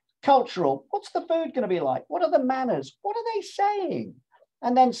 Cultural, what's the food going to be like? What are the manners? What are they saying?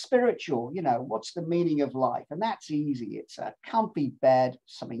 And then spiritual, you know, what's the meaning of life? And that's easy. It's a comfy bed,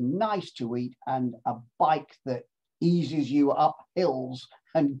 something nice to eat, and a bike that eases you up hills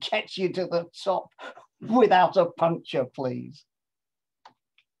and gets you to the top without a puncture, please.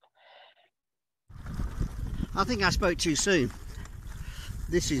 I think I spoke too soon.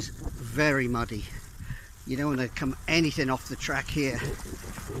 This is very muddy. You don't want to come anything off the track here.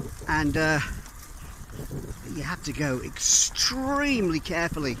 And you have to go extremely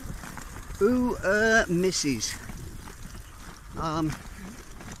carefully. Ooh, misses. Perhaps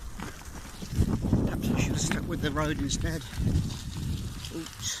I should have stuck with the road instead.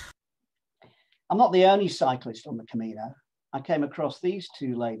 Oops. I'm not the only cyclist on the Camino. I came across these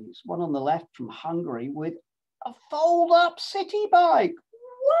 2 ladies, one on the left from Hungary with a fold-up city bike.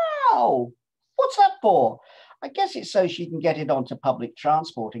 Wow! What's that for? I guess it's so she can get it onto public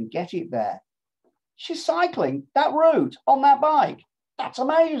transport and get it there. She's cycling that route on that bike. That's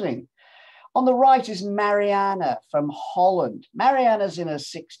amazing. On the right is Mariana from Holland. Mariana's in her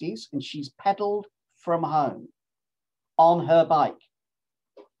 60s and she's pedaled from home on her bike.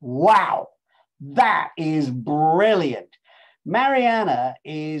 Wow, that is brilliant. Mariana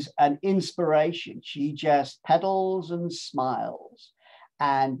is an inspiration. She just pedals and smiles.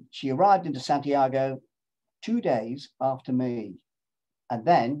 And she arrived into Santiago 2 days after me. And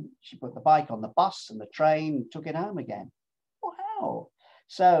then she put the bike on the bus and the train and took it home again. Wow.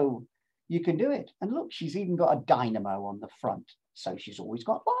 So you can do it. And look, she's even got a dynamo on the front. So she's always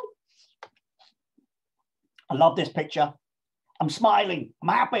got lights. I love this picture. I'm smiling. I'm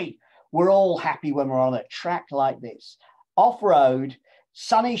happy. We're all happy when we're on a track like this. Off-road,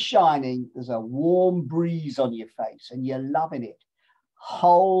 sun is shining. There's a warm breeze on your face and you're loving it.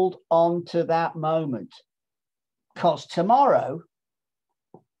 Hold on to that moment, because tomorrow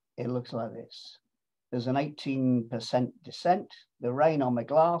it looks like this. There's an 18% descent, the rain on my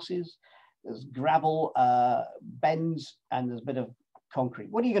glasses, there's gravel bends, and there's a bit of concrete.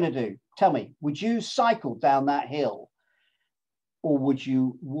 What are you going to do? Tell me, would you cycle down that hill or would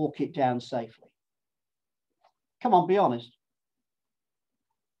you walk it down safely? Come on, be honest.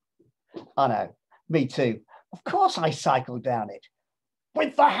 I know, me too. Of course I cycled down it,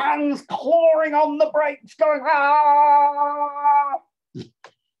 with the hands clawing on the brakes, going, ah!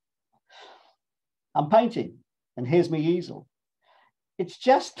 I'm painting, and here's my easel. It's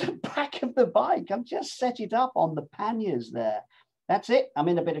just the back of the bike. I've just set it up on the panniers there. That's it. I'm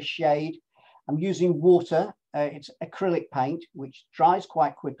in a bit of shade. I'm using water. It's acrylic paint, which dries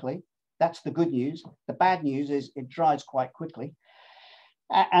quite quickly. That's the good news. The bad news is it dries quite quickly.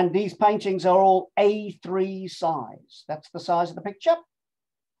 And these paintings are all A3 size. That's the size of the picture.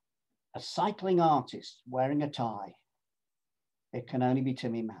 A cycling artist wearing a tie. It can only be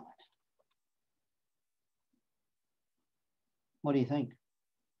Timmy Mallett. What do you think?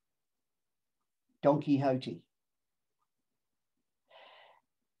 Don Quixote.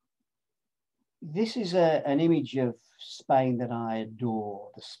 This is an image of Spain that I adore.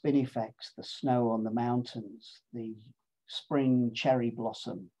 The spinifex, the snow on the mountains, the spring cherry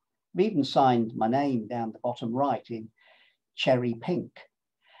blossom. I've even signed my name down the bottom right in cherry pink.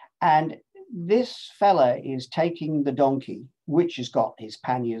 And this fella is taking the donkey, which has got his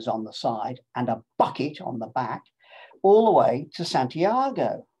panniers on the side and a bucket on the back, all the way to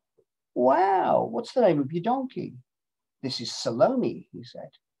Santiago. Wow, what's the name of your donkey? This is Salome, he said.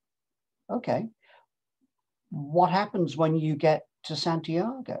 Okay. What happens when you get to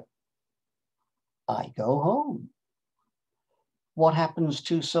Santiago? I go home. What happens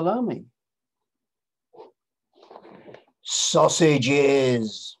to Salome?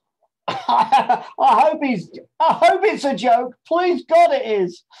 Sausages. I hope it's a joke. Please God it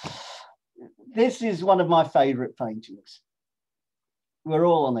is. This is one of my favorite paintings. We're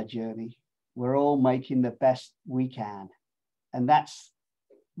all on a journey. We're all making the best we can. And that's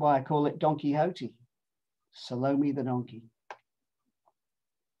why I call it Don Quixote. Salome the donkey.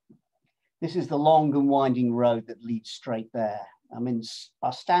 This is the long and winding road that leads straight there. I'm in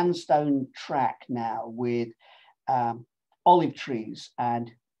a sandstone track now with olive trees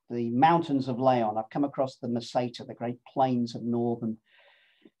and the mountains of Leon. I've come across the Meseta, the great plains of northern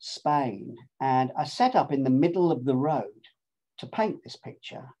Spain. And I set up in the middle of the road to paint this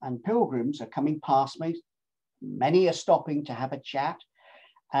picture, and pilgrims are coming past me. Many are stopping to have a chat,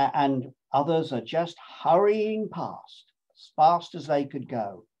 and others are just hurrying past as fast as they could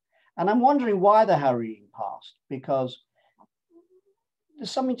go. And I'm wondering why they're hurrying past, because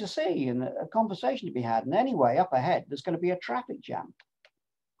there's something to see and a conversation to be had. And anyway, up ahead, there's going to be a traffic jam.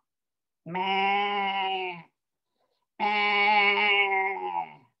 Meh. Meh.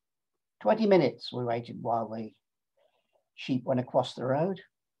 20 minutes we waited while the sheep went across the road.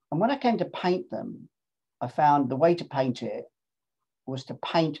 And when I came to paint them, I found the way to paint it was to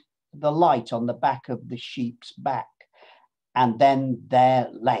paint the light on the back of the sheep's back and then their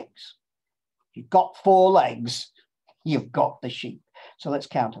legs. You've got 4 legs, you've got the sheep. So let's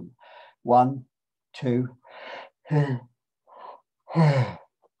count them. 1, 2.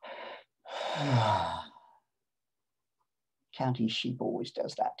 Counting sheep always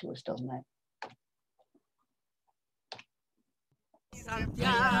does that to us, doesn't it?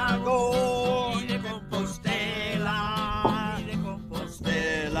 Santiago de Compostela,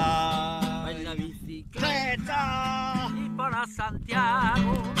 en la bicicleta y para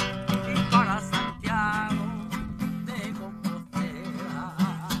Santiago de Compostela.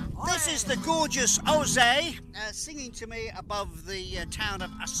 This is the gorgeous Jose singing to me above the town of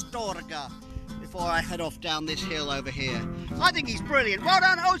Astorga before I head off down this hill over here. I think he's brilliant. Well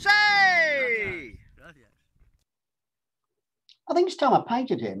done, Jose! I think it's time I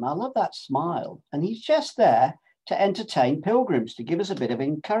painted him. I love that smile. And he's just there to entertain pilgrims, to give us a bit of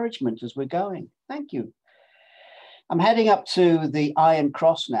encouragement as we're going. Thank you. I'm heading up to the Iron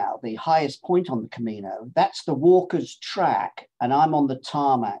Cross now, the highest point on the Camino. That's the walker's track, and I'm on the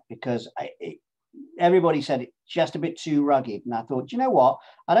tarmac because everybody said it's just a bit too rugged. And I thought, you know what?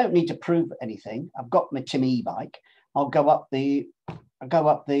 I don't need to prove anything. I've got my Timmy bike. I'll go up the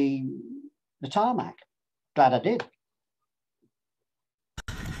tarmac. Glad I did.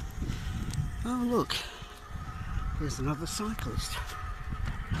 Oh, look, here's another cyclist.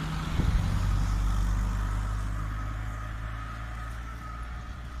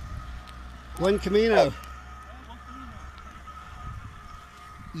 Buen Camino.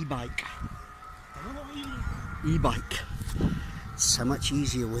 E-bike. E-bike. So much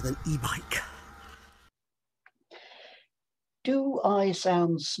easier with an e-bike. Do I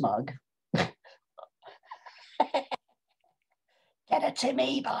sound smug? Get a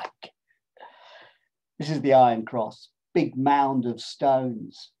Timmy e-bike. This is the Iron Cross, big mound of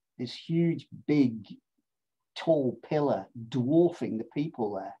stones, this huge, big, tall pillar dwarfing the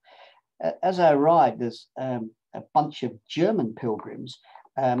people there. As I arrived, there's a bunch of German pilgrims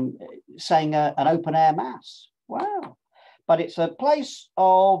saying an open air mass. Wow. But it's a place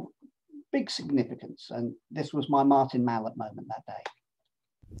of big significance. And this was my Martin Mallett moment that day.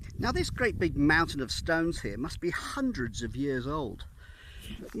 Now this great big mountain of stones here must be hundreds of years old.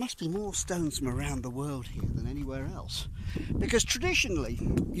 There must be more stones from around the world here than anywhere else. Because traditionally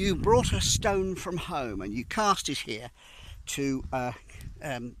you brought a stone from home and you cast it here to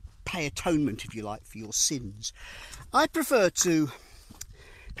pay atonement, if you like, for your sins. I prefer to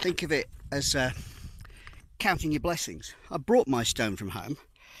think of it as counting your blessings. I brought my stone from home.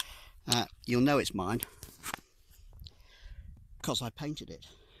 You'll know it's mine because I painted it.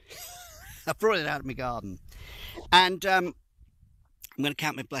 I brought it out of my garden, and I'm going to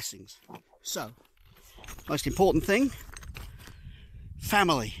count my blessings. So, most important thing: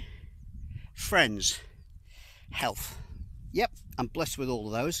 family, friends, health. Yep, I'm blessed with all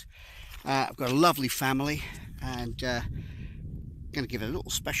of those. I've got a lovely family, and I'm going to give a little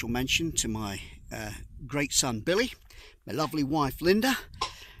special mention to my great son Billy, my lovely wife Linda,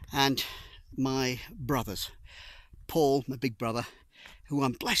 and my brothers, Paul, my big brother, who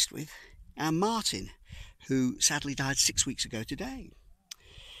I'm blessed with, and Martin, who sadly died 6 weeks ago today.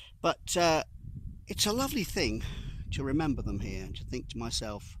 But it's a lovely thing to remember them here and to think to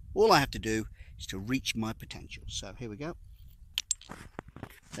myself, all I have to do is to reach my potential. So here we go.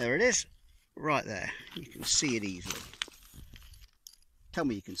 There it is, right there. You can see it easily. Tell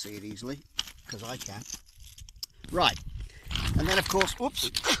me you can see it easily, because I can. Right, and then of course, whoops,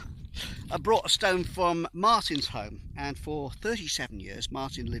 I brought a stone from Martin's home, and for 37 years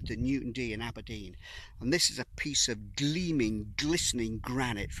Martin lived at Newton D in Aberdeen, and this is a piece of gleaming, glistening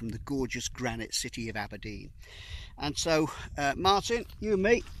granite from the gorgeous granite city of Aberdeen. And so Martin, you and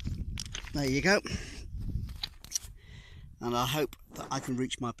me, there you go, and I hope that I can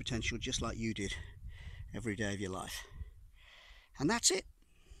reach my potential just like you did every day of your life. And that's it.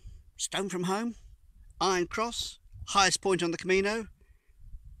 Stone from home, Iron Cross, highest point on the Camino.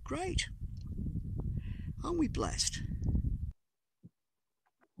 Great. Aren't we blessed?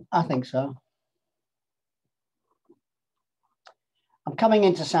 I think so. I'm coming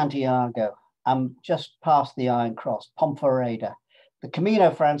into Santiago. I'm just past the Iron Cross, Ponferrada. The Camino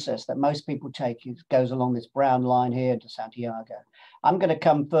Frances that most people take goes along this brown line here to Santiago. I'm going to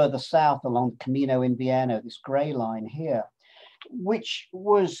come further south along the Camino Invierno, this grey line here, which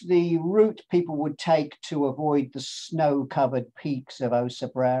was the route people would take to avoid the snow-covered peaks of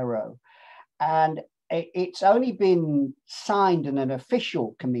Osabrero. And it's only been signed in an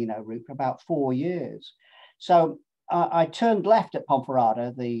official Camino route for about 4 years. So I turned left at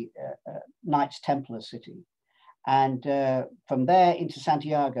Ponferrada, the Knights Templar city. And from there into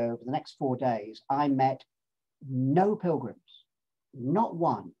Santiago over the next 4 days, I met no pilgrims, not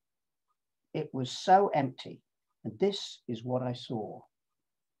one. It was so empty. And this is what I saw.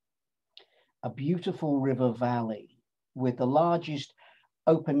 A beautiful river valley with the largest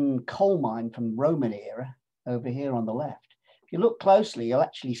open coal mine from Roman era over here on the left. If you look closely, you'll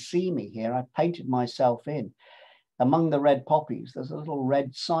actually see me here. I painted myself in. Among the red poppies, there's a little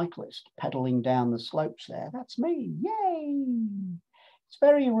red cyclist pedaling down the slopes there. That's me, yay! It's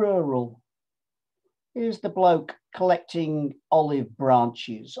very rural. Here's the bloke collecting olive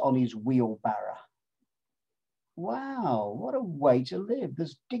branches on his wheelbarrow. Wow, what a way to live.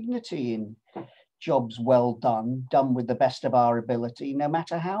 There's dignity in jobs well done, done with the best of our ability, no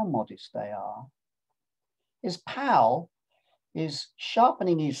matter how modest they are. His pal is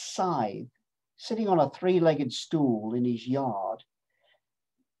sharpening his scythe, sitting on a three-legged stool in his yard.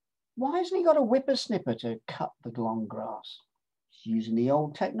 Why hasn't he got a whippersnipper to cut the long grass? He's using the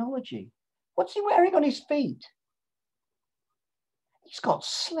old technology. What's he wearing on his feet? He's got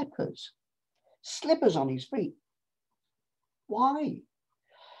slippers. Slippers on his feet. Why?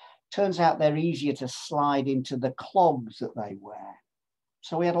 Turns out they're easier to slide into the clogs that they wear.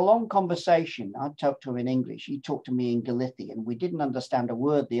 So we had a long conversation. I talked to him in English. He talked to me in Galician. We didn't understand a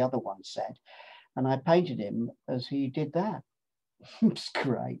word the other one said. And I painted him as he did that. It's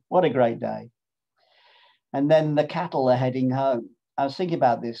great. What a great day. And then the cattle are heading home. I was thinking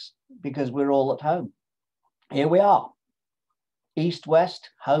about this because we're all at home. Here we are. East, west,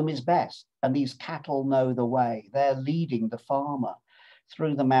 home is best. and these cattle know the way. They're leading the farmer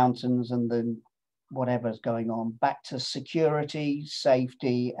through the mountains and the whatever's going on back to security,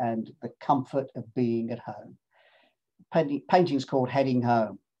 safety, and the comfort of being at home. Painting's called Heading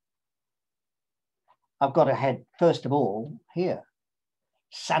Home. I've got to head, first of all, here,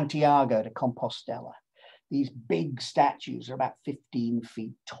 Santiago de Compostela. These big statues are about 15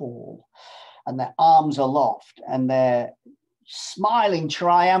 feet tall, and their arms aloft, and they're smiling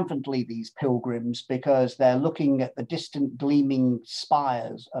triumphantly, these pilgrims, because they're looking at the distant gleaming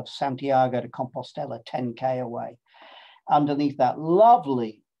spires of Santiago de Compostela, 10k away, underneath that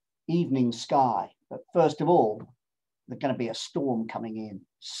lovely evening sky. But first of all, there's going to be a storm coming in,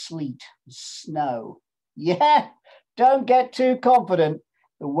 sleet, snow. Yeah, don't get too confident.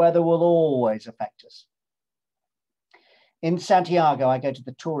 The weather will always affect us. In Santiago, I go to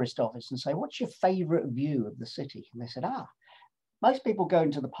the tourist office and say, what's your favorite view of the city? And they said, most people go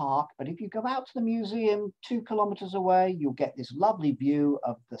into the park, but if you go out to the museum 2 kilometers away, you'll get this lovely view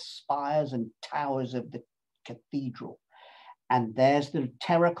of the spires and towers of the cathedral. And there's the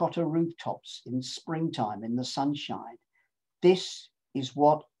terracotta rooftops in springtime in the sunshine. This is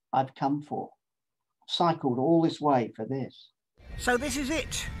what I've come for. Cycled all this way for this. So this is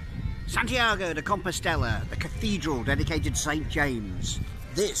it. Santiago de Compostela, the cathedral dedicated to St. James.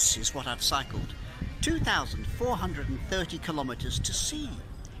 This is what I've cycled. 2,430 kilometres to see.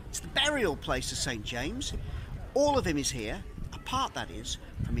 It's the burial place of St. James. All of him is here, apart that is,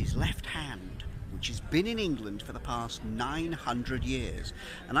 from his left hand, which has been in England for the past 900 years.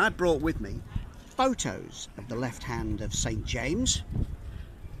 And I brought with me photos of the left hand of St. James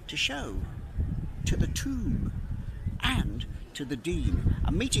to show to the tomb and to the Dean.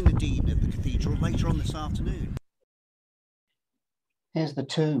 I'm meeting the Dean of the cathedral later on this afternoon. Here's the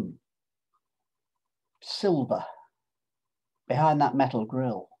tomb. Silver behind that metal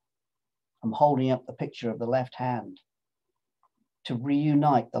grille. I'm holding up the picture of the left hand to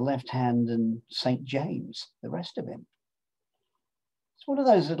reunite the left hand and St. James, the rest of him. It's one of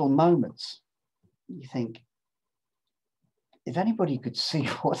those little moments. You think, if anybody could see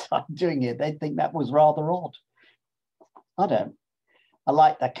what I'm doing here, they'd think that was rather odd. I don't. I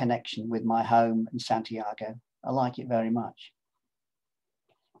like that connection with my home in Santiago. I like it very much.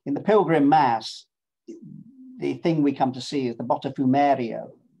 In the Pilgrim Mass, the thing we come to see is the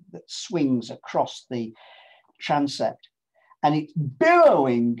Botafumerio that swings across the transept, and it's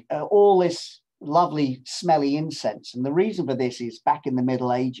billowing all this lovely smelly incense. And the reason for this is back in the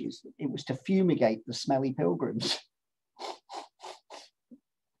Middle Ages, it was to fumigate the smelly pilgrims.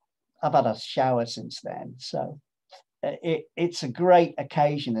 I've had a shower since then, so it's a great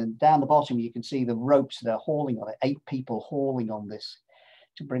occasion. And down the bottom you can see the ropes that are hauling on it, 8 people hauling on this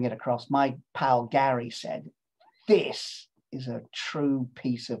to bring it across. My pal Gary said, this is a true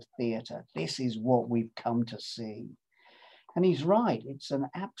piece of theatre. This is what we've come to see. And he's right. It's an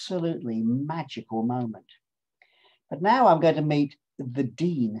absolutely magical moment. But now I'm going to meet the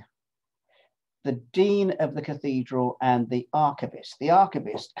Dean of the cathedral and the archivist. The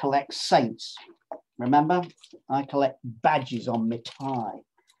archivist collects saints. Remember, I collect badges on my tie.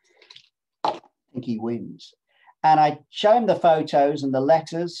 I think he wins. And I show him the photos and the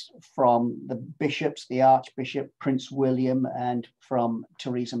letters from the bishops, the Archbishop, Prince William, and from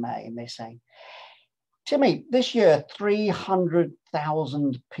Theresa May. And they say, Timmy, this year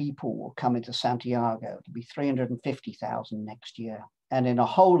 300,000 people will come into Santiago. It'll be 350,000 next year. And in a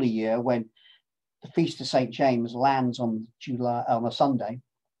holy year, when the Feast of St. James lands on a Sunday,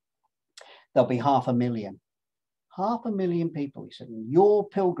 there'll be 500,000. 500,000 people. He said, your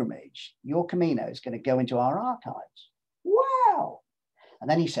pilgrimage, your Camino is going to go into our archives. Wow. And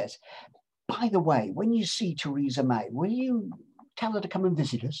then he says, by the way, when you see Theresa May, will you tell her to come and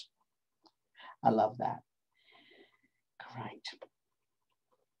visit us? I love that. Great.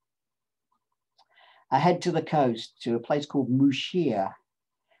 I head to the coast to a place called Muxía.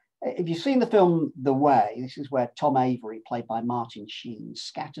 If you've seen the film The Way, this is where Tom Avery, played by Martin Sheen,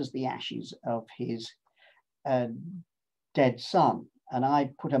 scatters the ashes of his dead son. And I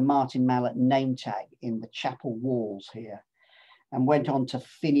put a Martin Mallett name tag in the chapel walls here and went on to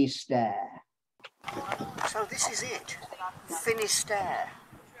Finisterre. So this is it, Finisterre,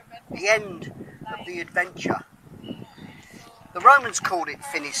 the end of the adventure. The Romans called it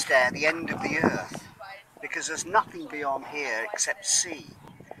Finisterre, the end of the earth, because there's nothing beyond here except sea.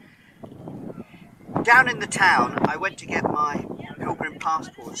 Down in the town, I went to get my pilgrim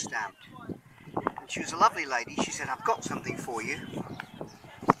passport stamped. And she was a lovely lady. She said, I've got something for you.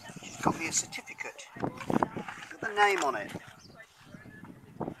 She's got me a certificate with the name on it.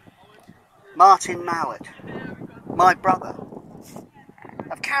 Martin Mallett, my brother.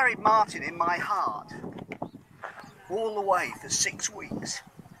 I've carried Martin in my heart all the way for 6 weeks.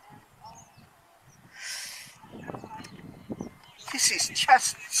 This is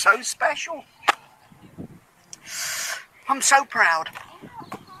just so special. I'm so proud.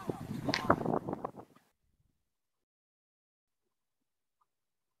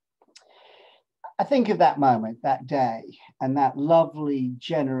 I think of that moment, that day, and that lovely,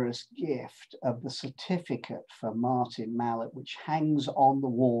 generous gift of the certificate for Martin Mallett, which hangs on the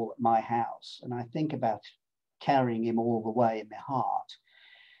wall at my house. And I think about carrying him all the way in my heart.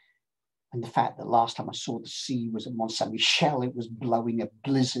 And the fact that last time I saw the sea was at Mont Saint Michel, it was blowing a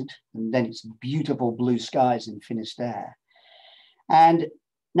blizzard, and then it's beautiful blue skies in Finisterre. And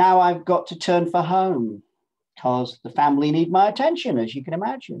now I've got to turn for home because the family need my attention, as you can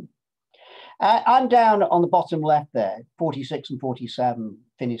imagine. I'm down on the bottom left there, 46 and 47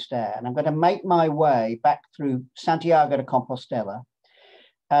 Finisterre, and I'm going to make my way back through Santiago de Compostela,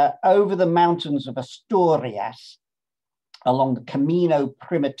 over the mountains of Asturias, along the Camino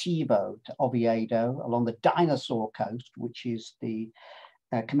Primitivo to Oviedo, along the Dinosaur Coast, which is the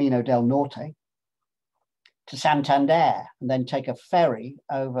Camino del Norte, to Santander, and then take a ferry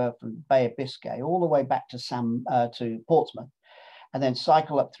over from the Bay of Biscay all the way back to Portsmouth, and then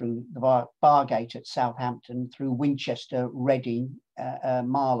cycle up through the Bargate at Southampton, through Winchester, Reading,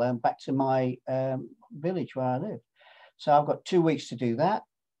 Marlow, and back to my village where I live. So I've got 2 weeks to do that.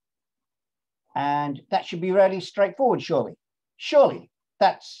 And that should be really straightforward, surely. Surely,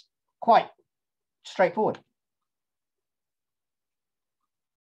 that's quite straightforward.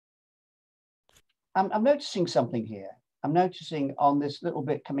 I'm noticing something here. I'm noticing on this little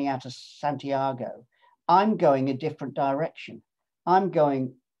bit coming out of Santiago, I'm going a different direction. I'm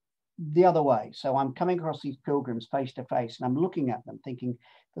going the other way. So I'm coming across these pilgrims face to face, and I'm looking at them thinking,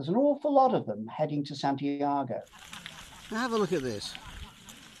 there's an awful lot of them heading to Santiago. Now have a look at this.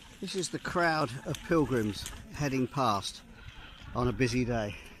 This is the crowd of pilgrims heading past on a busy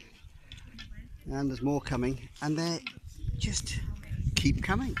day. And there's more coming, and they just keep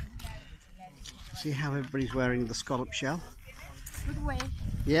coming. See how everybody's wearing the scallop shell? Good way.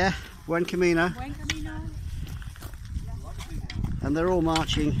 Yeah, buen camino. Buen camino. And they're all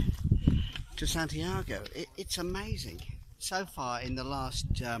marching to Santiago. It's amazing. So far in the last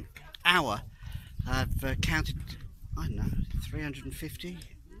hour, I've counted, I don't know, 350,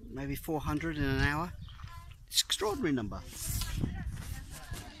 maybe 400 in an hour. It's an extraordinary number.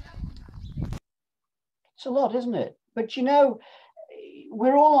 It's a lot, isn't it? But you know,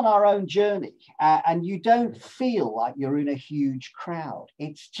 we're all on our own journey, and you don't feel like you're in a huge crowd.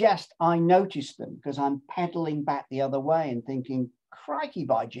 It's just, I notice them because I'm pedaling back the other way and thinking, crikey,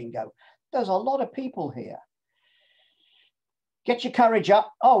 by jingo, there's a lot of people here. Get your courage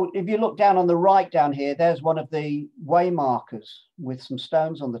up. Oh, if you look down on the right down here, there's one of the way markers with some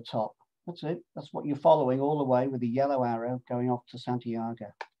stones on the top. That's it. That's what you're following all the way with the yellow arrow going off to Santiago.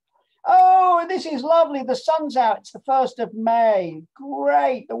 Oh, this is lovely. The sun's out. It's the 1st of May.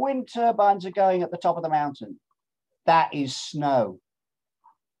 Great. The wind turbines are going at the top of the mountain. That is snow.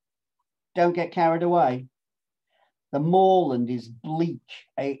 Don't get carried away. The moorland is bleak.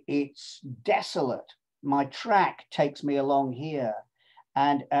 It's desolate. My track takes me along here.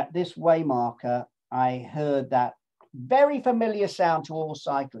 And at this way marker, I heard that very familiar sound to all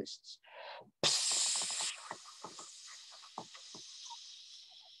cyclists.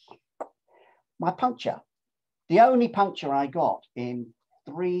 My puncture, the only puncture I got in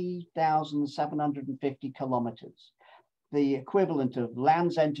 3,750 kilometers, the equivalent of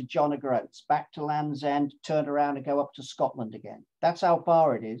Land's End to John O'Groats, back to Land's End, turn around and go up to Scotland again. That's how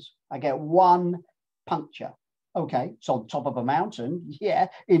far it is. I get one puncture. Okay, it's on top of a mountain, yeah,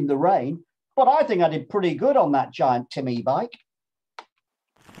 in the rain, but I think I did pretty good on that giant Timmy bike.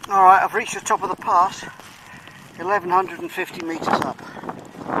 All right, I've reached the top of the pass, 1,150 meters up.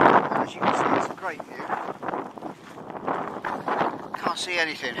 As you can see, it's a great view. Can't see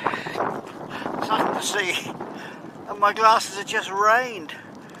anything. There's nothing to see. And my glasses have just rained.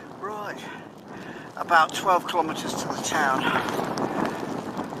 Right. About 12 kilometres to the town.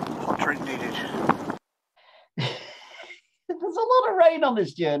 Hot drink needed. There's a lot of rain on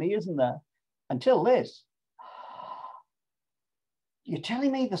this journey, isn't there? Until this. You're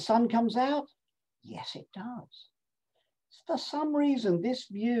telling me the sun comes out? Yes, it does. For some reason, this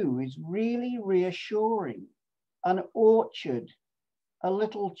view is really reassuring. An orchard, a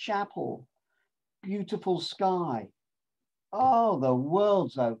little chapel, beautiful sky. Oh, the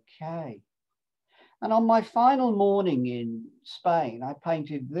world's okay. And on my final morning in Spain, I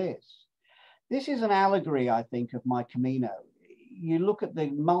painted this. This is an allegory, I think, of my Camino. You look at the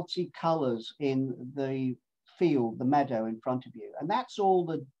multi-colors in the field, the meadow in front of you. And that's all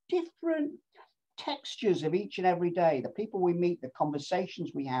the different textures of each and every day, the people we meet, the conversations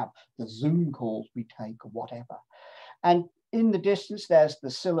we have, the Zoom calls we take or whatever. And in the distance, there's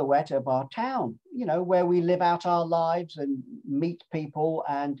the silhouette of our town, you know, where we live out our lives and meet people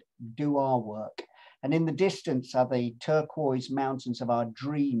and do our work. And in the distance are the turquoise mountains of our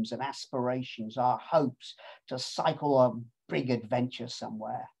dreams and aspirations, our hopes to cycle a big adventure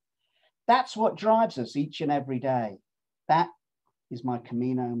somewhere. That's what drives us each and every day. That is my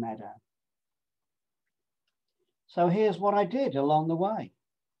Camino Meadow. So here's what I did along the way.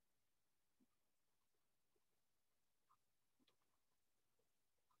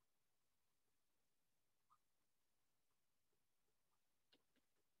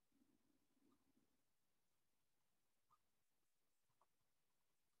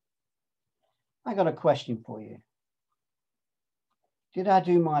 I got a question for you. Did I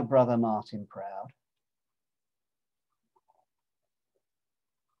do my brother Martin proud?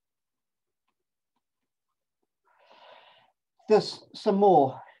 There's some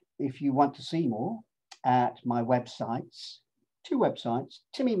more if you want to see more at my websites, 2 websites,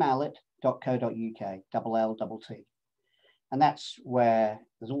 timmymallett.co.uk, LLTT. And that's where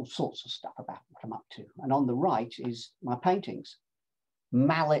there's all sorts of stuff about what I'm up to. And on the right is my paintings,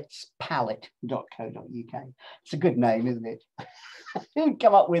 mallettspalette.co.uk. It's a good name, isn't it? Who'd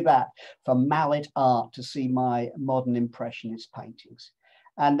come up with that? For Mallett Art to see my modern impressionist paintings.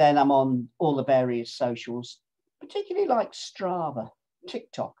 And then I'm on all the various socials, particularly like Strava,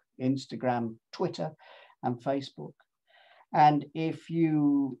 TikTok, Instagram, Twitter, and Facebook. And if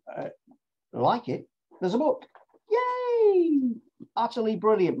you like it, there's a book. Yay! Utterly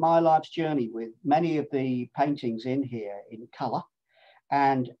brilliant, My Life's Journey, with many of the paintings in here in colour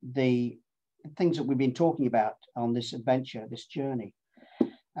and the things that we've been talking about on this adventure, this journey.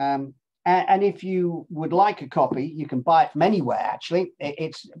 And if you would like a copy, you can buy it from anywhere, actually.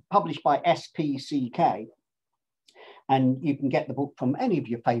 It's published by SPCK. And you can get the book from any of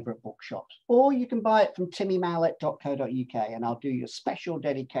your favourite bookshops, or you can buy it from timmymallett.co.uk, and I'll do you a special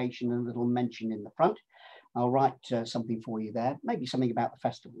dedication and a little mention in the front. I'll write something for you there, maybe something about the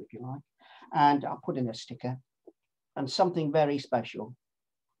festival if you like, and I'll put in a sticker and something very special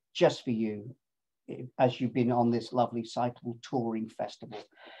just for you as you've been on this lovely cycle touring festival.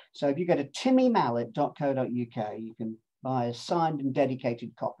 So if you go to timmymallett.co.uk, you can buy a signed and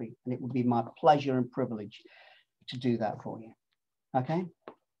dedicated copy, and it would be my pleasure and privilege to do that for you. Okay,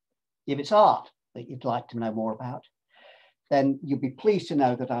 if it's art that you'd like to know more about, then you'll be pleased to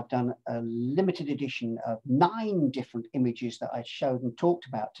know that I've done a limited edition of 9 different images that I showed and talked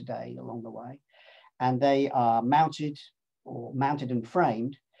about today along the way, and they are mounted and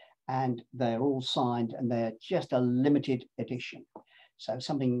framed, and they're all signed, and they're just a limited edition. So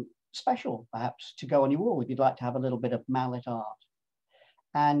something special perhaps to go on your wall if you'd like to have a little bit of Mallett art.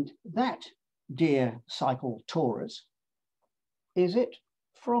 And that, dear cycle tourers, is it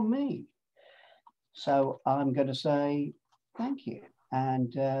from me. So I'm going to say thank you,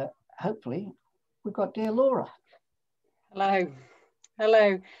 and hopefully we've got dear Laura.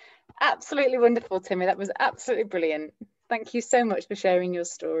 Hello. Absolutely wonderful, Timmy. That was absolutely brilliant. Thank you so much for sharing your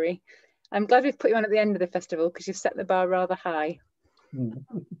story. I'm glad we've put you on at the end of the festival because you've set the bar rather high.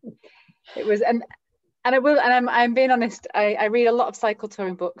 It was, and I'm being honest, I read a lot of cycle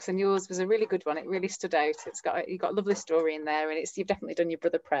touring books, and yours was a really good one. It really stood out. You've got a lovely story in there, and you've definitely done your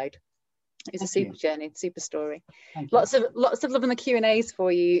brother proud. It's a super journey, super story. Lots of love in the Q&As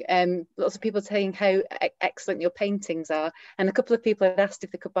for you. Lots of people saying how excellent your paintings are, and a couple of people had asked if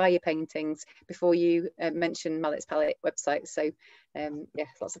they could buy your paintings before you mentioned Mallett's Palette website. So yeah,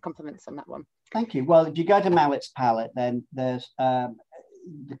 lots of compliments on that one. Thank you. Well, if you go to Mallett's Palette, then there's the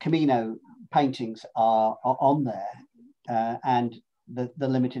Camino paintings are on there, and the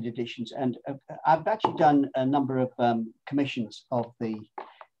limited editions. And I've actually done a number of commissions of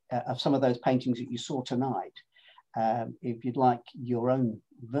some of those paintings that you saw tonight. If you'd like your own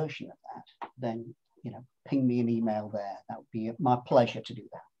version of that, then ping me an email there. That would be my pleasure to do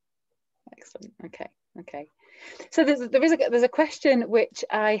that. Excellent. Okay. So there's a question which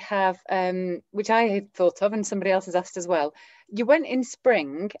I have, which I had thought of, and somebody else has asked as well. You went in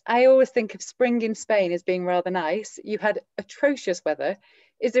spring. I always think of spring in Spain as being rather nice. You had atrocious weather.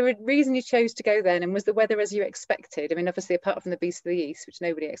 Is there a reason you chose to go then? And was the weather as you expected? I mean, obviously, apart from the Beast of the East, which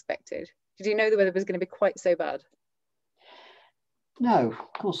nobody expected. Did you know the weather was going to be quite so bad? No,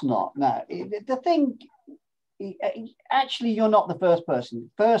 of course not. No, the thing, actually, you're not the first person.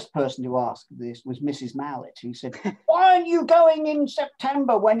 The first person to ask this was Mrs. Mallett, who said, why aren't you going in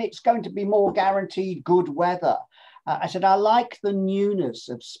September when it's going to be more guaranteed good weather? I said, I like the newness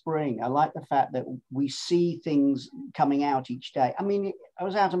of spring. I like the fact that we see things coming out each day. I mean, I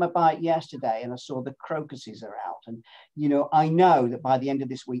was out on my bike yesterday and I saw the crocuses are out. And, you know, I know that by the end of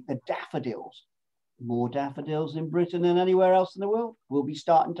this week, the daffodils, more daffodils in Britain than anywhere else in the world, will be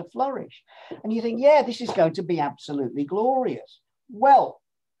starting to flourish. And you think, yeah, this is going to be absolutely glorious. Well,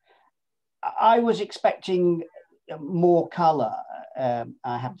 I was expecting more colour,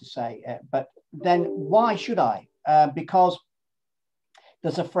 I have to say, but then why should I? Because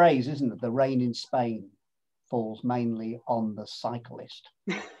there's a phrase, isn't there? The rain in Spain falls mainly on the cyclist.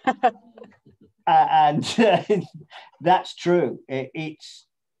 And that's true. It's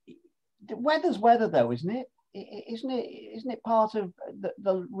the weather's weather, though, isn't it? Isn't it part of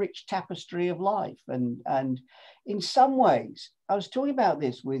the rich tapestry of life? And in some ways, I was talking about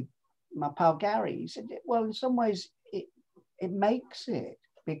this with my pal Gary. He said, well, in some ways, it makes it,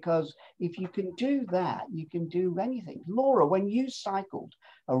 because if you can do that, you can do anything. Laura, when you cycled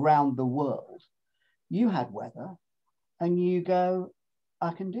around the world, you had weather and you go,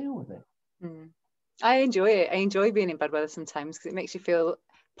 I can deal with it. Mm. I enjoy it. I enjoy being in bad weather sometimes because it makes you feel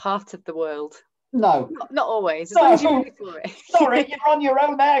part of the world. No. Not always. As long as you're ready for it. Sorry, you're on your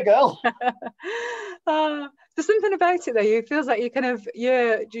own there, girl. There's something about it though. It feels like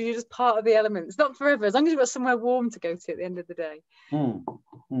you're just part of the elements. Not forever, as long as you've got somewhere warm to go to at the end of the day. You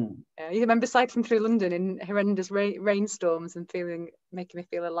remember cycling through London in horrendous rainstorms and making me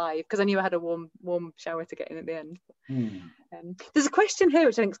feel alive because I knew I had a warm shower to get in at the end. There's a question here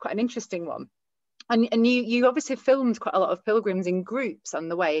which I think is quite an interesting one. And you obviously filmed quite a lot of pilgrims in groups on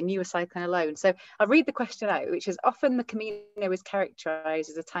the way, and you were cycling alone. So I'll read the question out, which is, often the Camino is characterised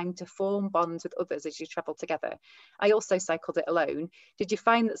as a time to form bonds with others as you travel together. I also cycled it alone. Did you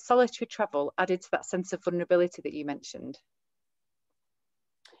find that solitary travel added to that sense of vulnerability that you mentioned?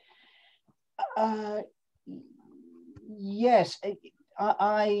 Yes,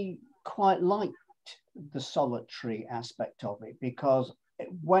 I quite liked the solitary aspect of it, because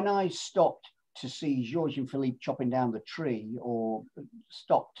when I stopped to see Georges and Philippe chopping down the tree, or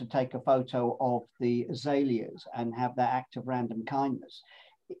stop to take a photo of the azaleas and have that act of random kindness,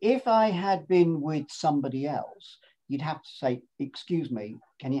 if I had been with somebody else, you'd have to say, excuse me,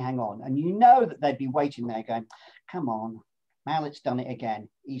 can you hang on? And you know that they'd be waiting there going, come on, Mallett's done it again.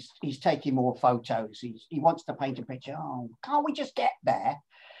 He's taking more photos. He wants to paint a picture. Oh, can't we just get there?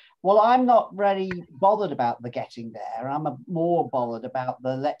 Well, I'm not really bothered about the getting there. I'm more bothered about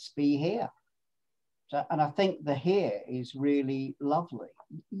the let's be here. So, and I think the here is really lovely.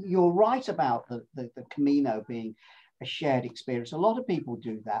 You're right about the Camino being a shared experience. A lot of people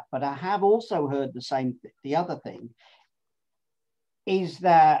do that, but I have also heard the other thing is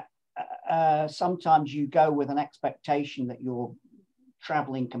that sometimes you go with an expectation that your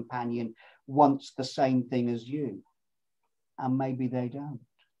traveling companion wants the same thing as you, and maybe they don't.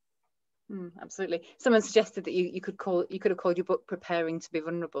 Absolutely. Someone suggested that you could have called your book Preparing to be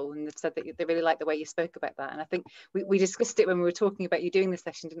Vulnerable, and they've said that they really like the way you spoke about that. And I think we discussed it when we were talking about you doing this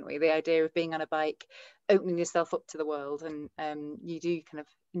session, didn't we? The idea of being on a bike, opening yourself up to the world, and you do kind of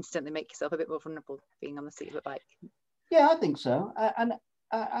instantly make yourself a bit more vulnerable being on the seat of a bike. Yeah, I think so. And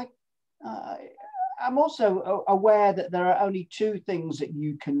I'm also aware that there are only two things that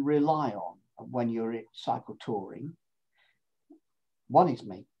you can rely on when you're cycle touring. One is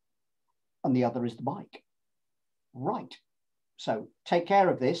me, and the other is the bike. Right. So take care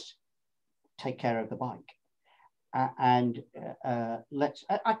of this, take care of the bike. I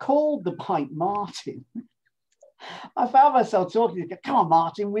called the bike Martin. I found myself talking to him, come on,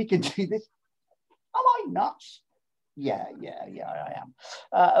 Martin, we can do this. Am I nuts? Yeah, I am.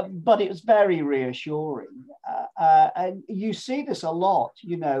 But it was very reassuring. And you see this a lot,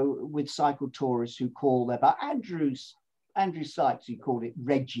 you know, with cycle tourists who call their bike. Andrew Sykes, who called it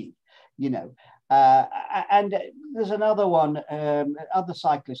Reggie, you know. And there's another one, other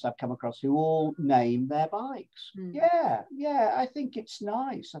cyclists I've come across who all name their bikes. Yeah, I think it's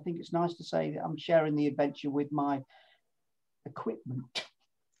nice. I think it's nice to say that I'm sharing the adventure with my equipment.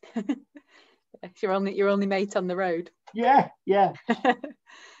 You're only mate on the road. Yeah.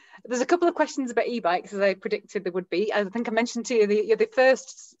 There's a couple of questions about e-bikes, as I predicted there would be. I think I mentioned to you you're the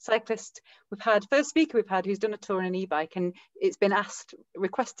first speaker we've had who's done a tour on an e-bike, and it's been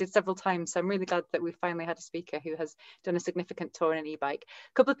requested several times. So I'm really glad that we finally had a speaker who has done a significant tour on an e-bike.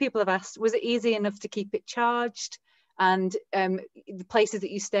 A couple of people have asked, was it easy enough to keep it charged? And the places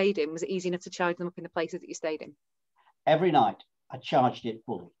that you stayed in, was it easy enough to charge them up in the places that you stayed in? Every night I charged it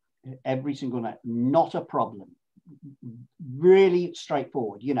fully. Every single night, not a problem. Really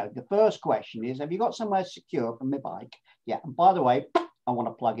straightforward. You know, the first question is, have you got somewhere secure for my bike? Yeah, and by the way, I want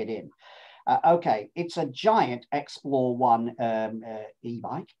to plug it in. Okay, it's a giant Explore 1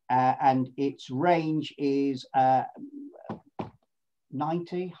 e-bike, and its range is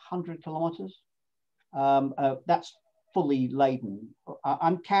 90, 100 kilometers. That's fully laden.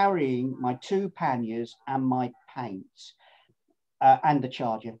 I'm carrying my 2 panniers and my paints and the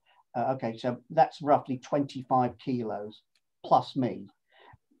charger. Okay, so that's roughly 25 kilos plus me.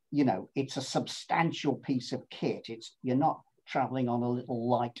 You know, it's a substantial piece of kit. You're not traveling on a little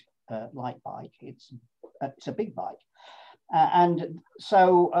light bike. It's a big bike. And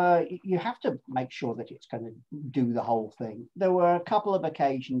so you have to make sure that it's going to do the whole thing. There were a couple of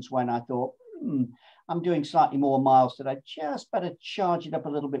occasions when I thought, I'm doing slightly more miles today. Just better charge it up a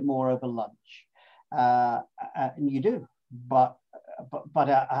little bit more over lunch. And you do. But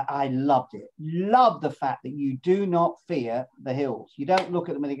I loved it. Love the fact that you do not fear the hills. You don't look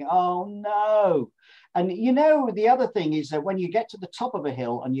at them and think, oh no. And you know, the other thing is that when you get to the top of a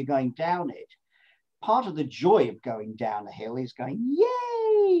hill and you're going down it, part of the joy of going down a hill is going,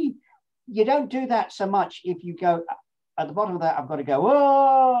 yay! You don't do that so much if you go at the bottom of that, I've got to go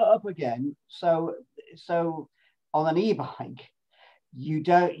up again. So on an e-bike, you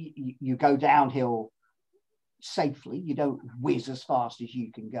go downhill safely. You don't whiz as fast as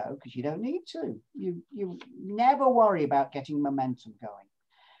you can go because you don't need to. You never worry about getting momentum going.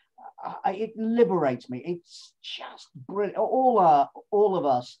 It liberates me. It's just brilliant. All of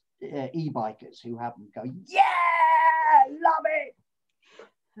us e-bikers who have them go, yeah, love it.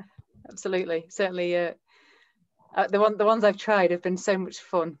 Absolutely, certainly. The ones I've tried have been so much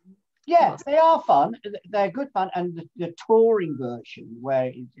fun. Yeah, they are fun. They're good fun, and the touring version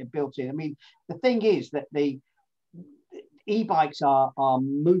where it's built in. I mean, the thing is that the e-bikes are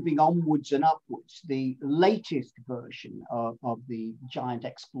moving onwards and upwards. The latest version of the Giant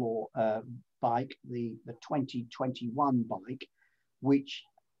Explore bike, the 2021 bike, which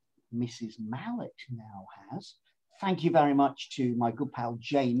Mrs. Mallett now has. Thank you very much to my good pal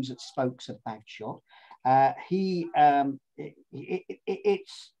James at Spokes at Bagshot.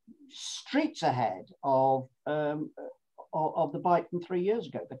 It's streets ahead of the bike from 3 years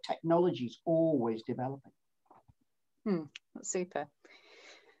ago. The technology is always developing. That's super.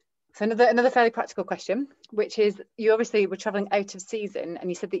 So another fairly practical question, which is, you obviously were traveling out of season,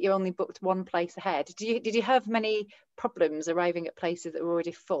 and you said that you only booked one place ahead. Did you have many problems arriving at places that were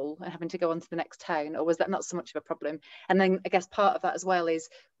already full and having to go on to the next town, or was that not so much of a problem? And then I guess part of that as well is,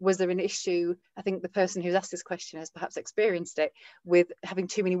 was there an issue, I think the person who's asked this question has perhaps experienced it, with having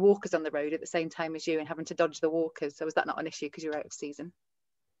too many walkers on the road at the same time as you and having to dodge the walkers? So was that not an issue because you were out of season?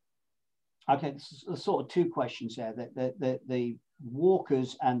 Okay, there's sort of two questions there. The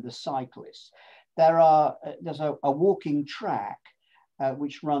walkers and the cyclists. There's a walking track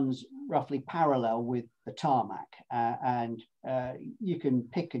which runs roughly parallel with the tarmac, and you can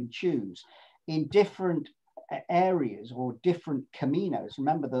pick and choose in different areas or different caminos.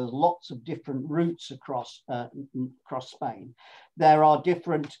 Remember, there's lots of different routes across Spain. There are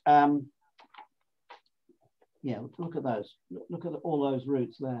different. Look at those. Look at all those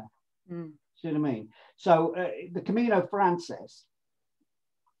routes there. See what I mean? So the Camino Frances,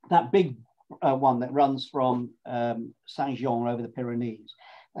 that big one that runs from Saint-Jean over the Pyrenees,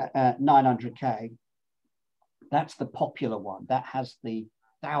 900k, that's the popular one. That has the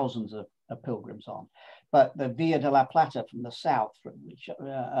thousands of pilgrims on. But the Via de la Plata from the south, which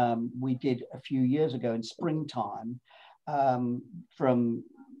we did a few years ago in springtime, from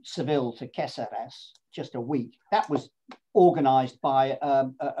Seville to Caceres, just a week, that was organized by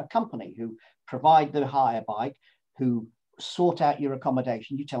a company who provide the hire bike, who sort out your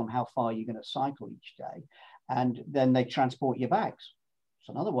accommodation. You tell them how far you're going to cycle each day, and then they transport your bags. It's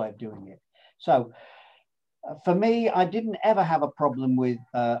another way of doing it. So for me, I didn't ever have a problem with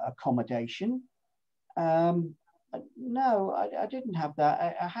accommodation. No, I didn't have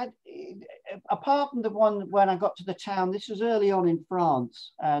that. I had, apart from the one when I got to the town, this was early on in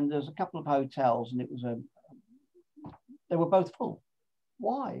France, and there's a couple of hotels, and it was they were both full.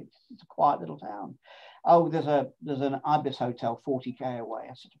 Why? It's a quiet little town. Oh, there's an Ibis hotel 40k away.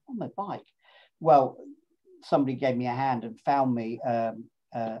 I said, on my bike. Well, somebody gave me a hand and found me a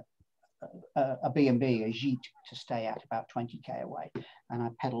B&B, a gîte to stay at about 20k away. And I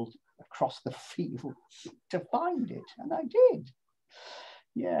pedaled across the fields to find it, and I did.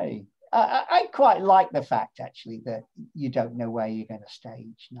 Yay. I quite like the fact, actually, that you don't know where you're going to stay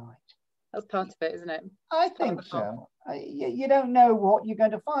each night. That's part of it, isn't it? I think so. You don't know what you're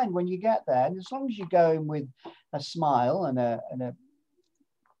going to find when you get there. And as long as you go in with a smile and a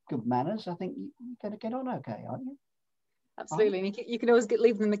good manners, I think you're going to get on okay, aren't you? Absolutely. And you can always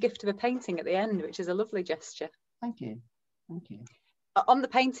leave them the gift of a painting at the end, which is a lovely gesture. Thank you. Thank you. On the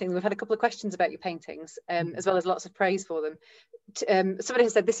paintings, we've had a couple of questions about your paintings, as well as lots of praise for them. Somebody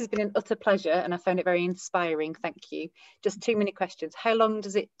has said, this has been an utter pleasure and I found it very inspiring, thank you. Just 2 minute questions. How long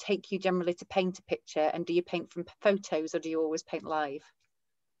does it take you generally to paint a picture, and do you paint from photos or do you always paint live?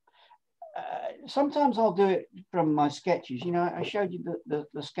 Sometimes I'll do it from my sketches. You know, I showed you the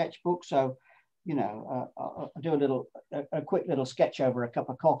sketchbook, so you know, I'll do a quick little sketch over a cup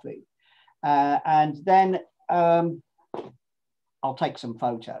of coffee, and then I'll take some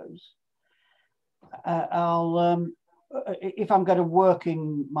photos. If I'm going to work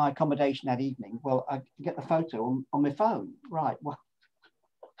in my accommodation that evening, well, I get the photo on my phone. Right. Well,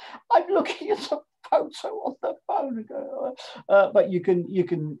 I'm looking at the photo on the phone, but you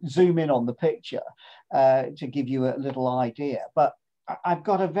can zoom in on the picture to give you a little idea. But I've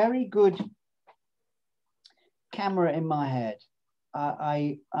got a very good camera in my head.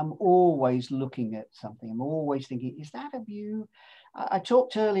 I'm always looking at something. I'm always thinking, is that a view? I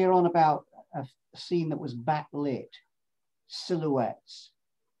talked earlier on about a scene that was backlit, silhouettes,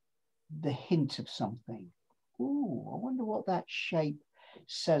 the hint of something. Ooh, I wonder what that shape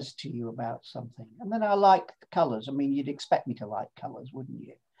says to you about something. And then I like the colors. I mean, you'd expect me to like colors, wouldn't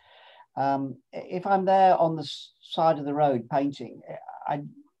you? If I'm there on the side of the road painting,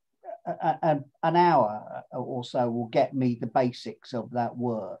 an hour or so will get me the basics of that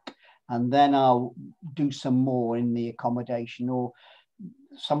work, and then I'll do some more in the accommodation, or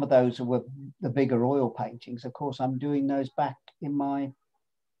some of those were the bigger oil paintings. Of course, I'm doing those back in my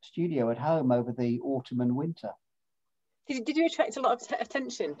studio at home over the autumn and winter. Did you attract a lot of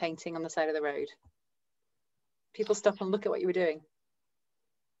attention painting on the side of the road? People stop and look at what you were doing?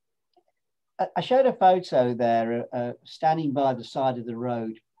 I showed a photo there, standing by the side of the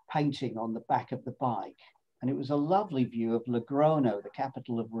road, painting on the back of the bike. And it was a lovely view of Logrono, the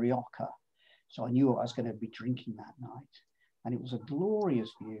capital of Rioja. So I knew I was going to be drinking that night. And it was a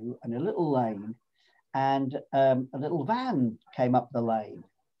glorious view, and a little lane, and a little van came up the lane,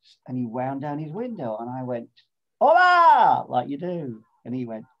 and he wound down his window, and I went, "Hola!" like you do. And he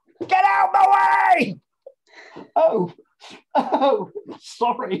went, "Get out my way!" Oh,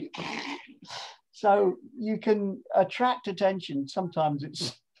 sorry. So you can attract attention. Sometimes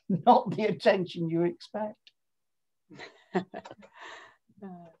it's not the attention you expect.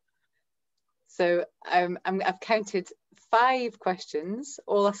 So I've counted 5 questions,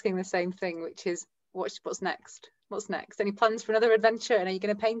 all asking the same thing, which is, what's next? What's next? Any plans for another adventure? And are you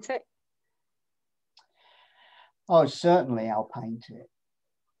going to paint it? Oh, certainly I'll paint it.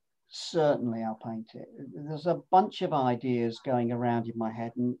 Certainly I'll paint it. There's a bunch of ideas going around in my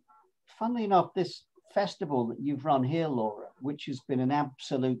head. And funnily enough, this festival that you've run here, Laura, which has been an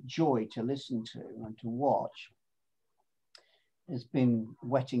absolute joy to listen to and to watch, has been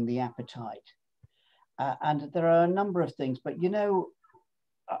whetting the appetite. And there are a number of things, but you know,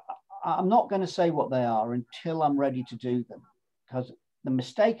 I'm not going to say what they are until I'm ready to do them, because the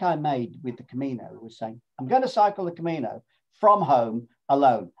mistake I made with the Camino was saying, I'm going to cycle the Camino from home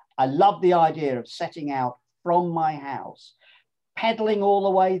alone. I love the idea of setting out from my house, pedaling all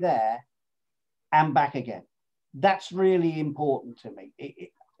the way there and back again. That's really important to me.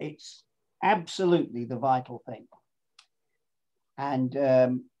 It's absolutely the vital thing. And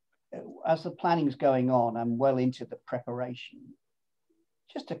as the planning's going on, I'm well into the preparation.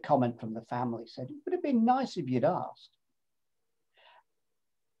 Just a comment from the family said, it would have been nice if you'd asked.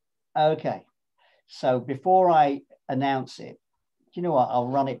 Okay, so before I announce it, you know what, I'll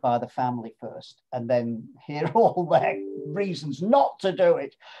run it by the family first and then hear all their reasons not to do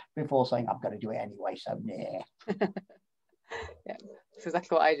it before saying I'm going to do it anyway, so yeah. Yeah, that's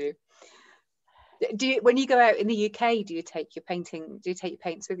exactly what I do. Do you, when you go out in the UK, do you take your paints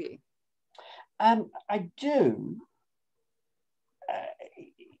with you? I do.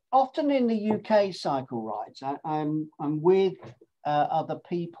 Often in the UK cycle rides, I'm with other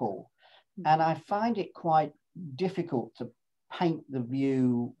people, and I find it quite difficult to paint the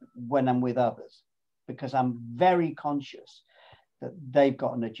view when I'm with others, because I'm very conscious that they've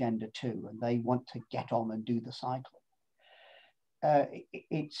got an agenda too, and they want to get on and do the cycling.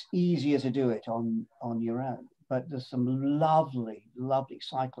 It's easier to do it on your own, but there's some lovely, lovely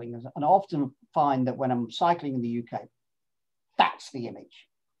cycling. And I often find that when I'm cycling in the UK, that's the image.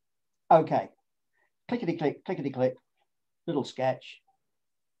 Okay, clickety-click, clickety-click, little sketch.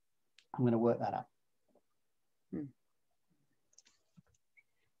 I'm going to work that up.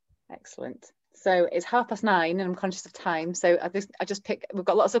 Excellent. So it's 9:30 and I'm conscious of time. So I just pick, we've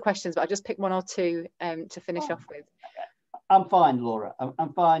got lots of questions, but I just pick 1 or 2 to finish off with. I'm fine, Laura.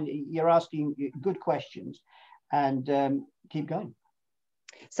 I'm fine. You're asking good questions, and keep going.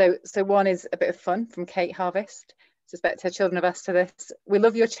 So one is a bit of fun from Kate Harvest. suspect her children have asked her this. We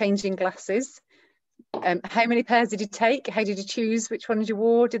love your changing glasses. How many pairs did you take? How did you choose which ones you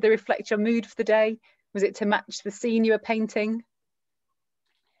wore? Did they reflect your mood for the day? Was it to match the scene you were painting?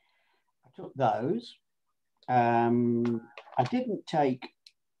 I took those. I didn't take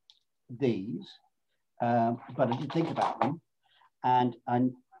these, but I did think about them. And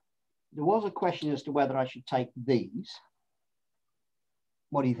there was a question as to whether I should take these.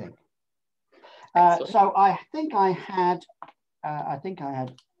 What do you think? So I think I had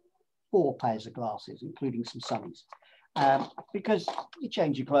 4 pairs of glasses, including some sunnies, because you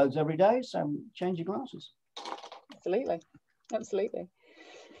change your clothes every day, so change your glasses. Absolutely, absolutely.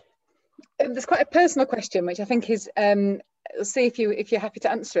 There's quite a personal question, which I think is, we'll see if you're happy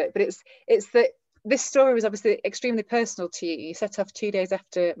to answer it. But it's that this story was obviously extremely personal to you. You set off 2 days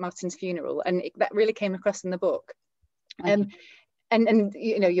after Martin's funeral, and that really came across in the book. And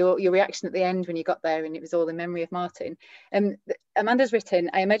you know, your reaction at the end when you got there and it was all in memory of Martin. Amanda's written,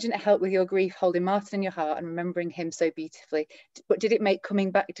 I imagine it helped with your grief holding Martin in your heart and remembering him so beautifully. But did it make coming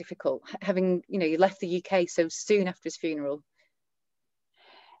back difficult, having, you know, you left the UK so soon after his funeral?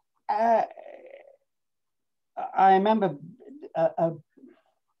 I remember,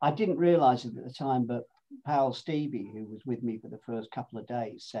 I didn't realise it at the time, but pal Stevie, who was with me for the first couple of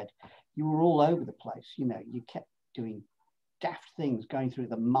days, said, you were all over the place. You know, you kept doing daft things, going through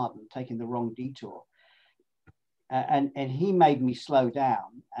the mud and taking the wrong detour. And he made me slow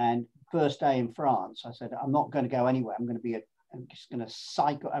down. And first day in France, I said, I'm not going to go anywhere. I'm just going to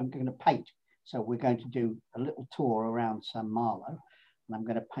cycle. I'm going to paint. So we're going to do a little tour around San Malo, and I'm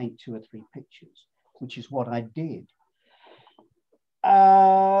going to paint 2 or 3 pictures, which is what I did.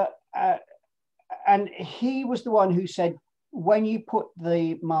 And he was the one who said, when you put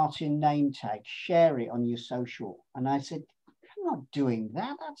the Martin name tag, share it on your social. And I said, I'm not doing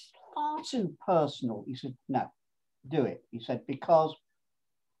that. That's far too personal. He said, no, do it. He said, because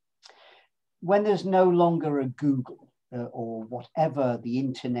when there's no longer a Google or whatever the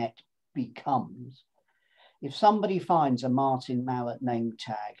internet becomes, if somebody finds a Martin Mallett name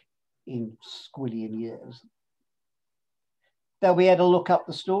tag in squillion years, they'll be able to look up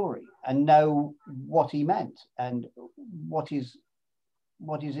the story and know what he meant and what his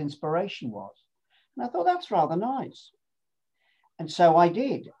inspiration was. And I thought, that's rather nice. And so I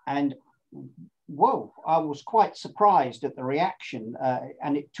did. And whoa, I was quite surprised at the reaction,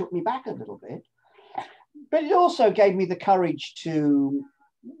 and it took me back a little bit. But it also gave me the courage to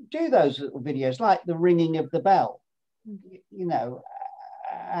do those little videos, like the ringing of the bell, you know,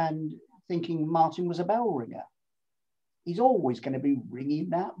 and thinking Martin was a bell ringer. He's always going to be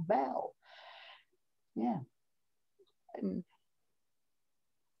ringing that bell. Yeah.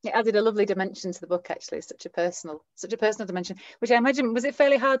 It added a lovely dimension to the book, actually, such a personal dimension, which I imagine, was it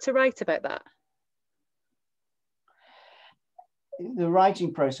fairly hard to write about that? The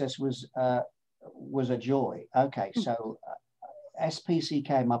writing process was a joy. Okay, so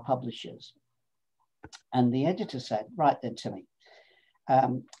SPCK, my publishers, and the editor said, right then, Timmy,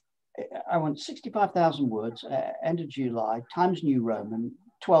 I want 65,000 words, end of July, Times New Roman,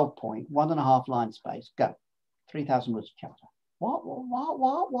 12 point, 1.5 line space, go. 3,000 words a chapter. What?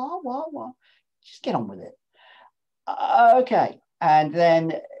 Just get on with it. Okay. And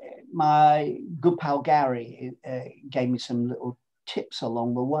then my good pal Gary gave me some little tips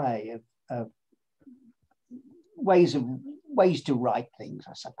along the way of ways to write things,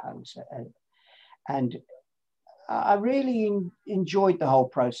 I suppose. And I really enjoyed the whole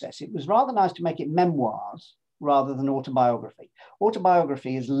process. It was rather nice to make it memoirs rather than autobiography.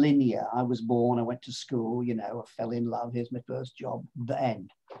 Autobiography is linear. I was born, I went to school, you know, I fell in love, here's my first job, the end.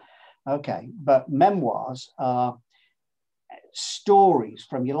 Okay, but memoirs are stories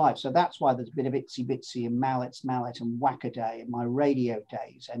from your life. So that's why there's a bit of Itsy Bitsy and Mallett's Mallett and Wackaday and my radio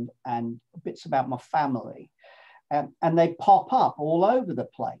days and bits about my family. And they pop up all over the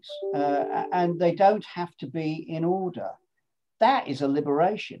place, and they don't have to be in order. That is a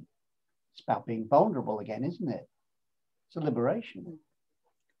liberation. It's about being vulnerable again, isn't it? It's a liberation.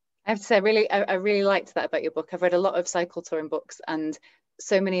 I have to say, I really liked that about your book. I've read a lot of cycle touring books, and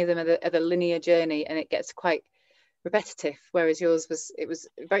so many of them are the linear journey, and it gets quite repetitive. Whereas yours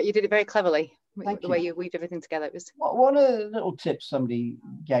you did it very cleverly. The way you weaved everything together. It was. One of the little tips somebody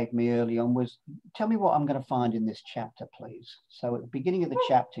gave me early on was, tell me what I'm going to find in this chapter, please. So at the beginning of the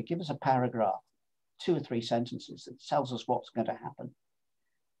chapter, give us a paragraph, 2 or 3 sentences that tells us what's going to happen.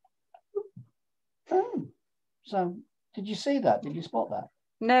 Oh, so did you see that? Did you spot that?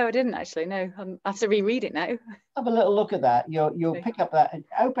 No, I didn't actually. No, I have to reread it now. Have a little look at that. You'll pick up that and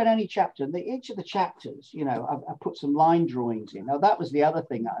open any chapter. And each of the chapters, you know, I put some line drawings in. Now that was the other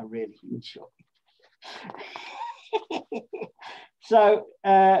thing that I really enjoyed. So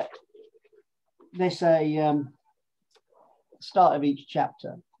they say start of each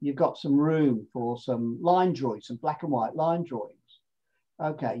chapter, you've got some room for some line drawings, some black and white line drawings.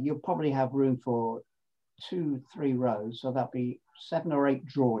 Okay, you'll probably have room for 2-3 rows, so that'll be 7 or 8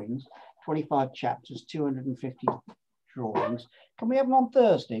 drawings, 25 chapters, 250 drawings. Can we have them on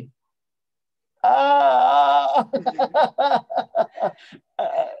Thursday?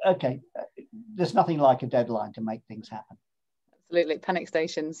 Okay, there's nothing like a deadline to make things happen. Absolutely, panic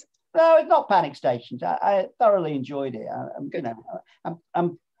stations. No, it's not panic stations. I thoroughly enjoyed it.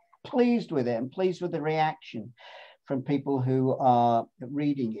 I'm pleased with it. I'm pleased with the reaction from people who are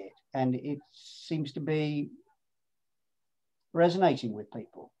reading it, and it seems to be resonating with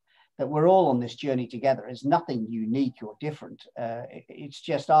people. That we're all on this journey together. It's nothing unique or different. It's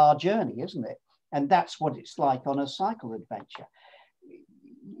just our journey, isn't it? And that's what it's like on a cycle adventure.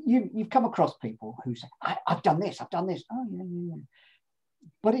 You've come across people who say, I've done this, I've done this. Oh, yeah.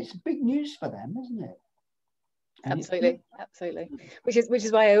 But it's big news for them, isn't it? And absolutely. Which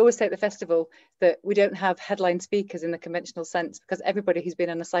is why I always say at the festival that we don't have headline speakers in the conventional sense, because everybody who's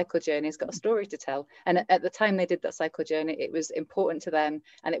been on a cycle journey has got a story to tell. And at the time they did that cycle journey, it was important to them,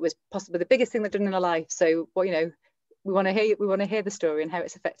 and it was possibly the biggest thing they've done in their life. So, well, you know, we want to hear the story and how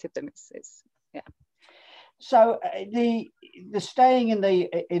it's affected them. It's yeah. So the staying in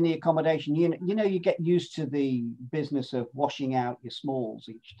the accommodation, you know, you get used to the business of washing out your smalls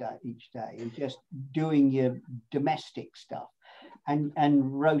each day, and just doing your domestic stuff, and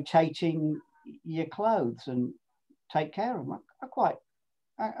rotating your clothes and take care of them.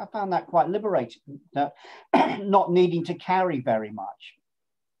 I found that quite liberating, not needing to carry very much,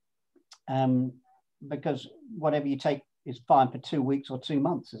 because whatever you take is fine for 2 weeks or 2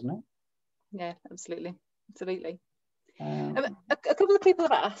 months, isn't it? Yeah, absolutely. A couple of people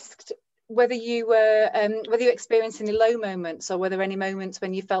have asked whether you experienced any low moments, or were there any moments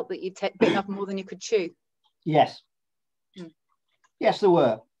when you felt that you'd bitten off more than you could chew? Yes. Yes, there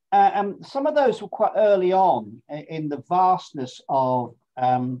were. Some of those were quite early on in the vastness of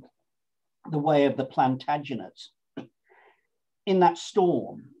the way of the Plantagenets. In that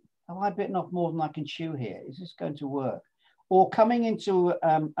storm, have I bitten off more than I can chew here? Is this going to work? Or coming into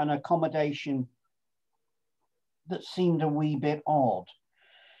an accommodation that seemed a wee bit odd,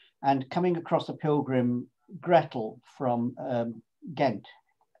 and coming across a pilgrim, Gretel from Ghent,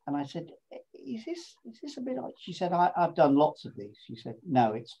 and I said, is this a bit odd? She said, I've done lots of these. She said,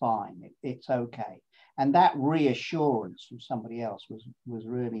 no, it's fine, it's okay. And that reassurance from somebody else was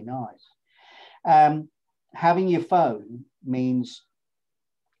really nice. Having your phone means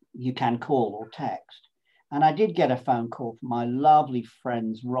you can call or text. And I did get a phone call from my lovely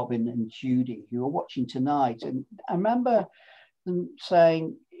friends, Robin and Judy, who are watching tonight. And I remember them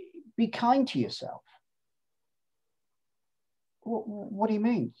saying, be kind to yourself. What do you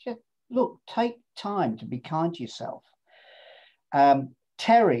mean? She said, look, take time to be kind to yourself.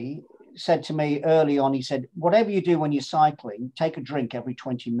 Terry said to me early on, he said, whatever you do when you're cycling, take a drink every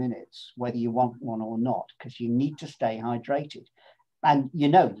 20 minutes, whether you want one or not, because you need to stay hydrated. And you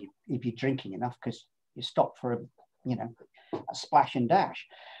know, if you're drinking enough, because you stop for a splash and dash.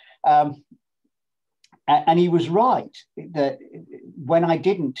 And he was right that when I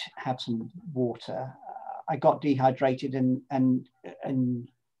didn't have some water, I got dehydrated and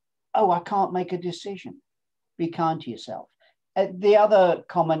I can't make a decision. Be kind to yourself. The other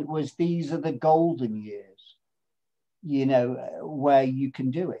comment was, these are the golden years, where you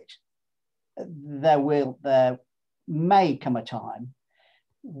can do it. There may come a time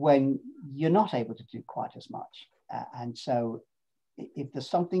when you're not able to do quite as much. And so if there's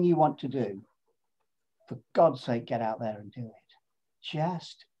something you want to do, for God's sake, get out there and do it.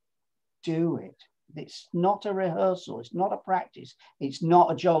 Just do it. It's not a rehearsal. It's not a practice. It's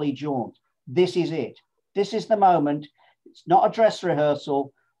not a jolly jaunt. This is it. This is the moment. It's not a dress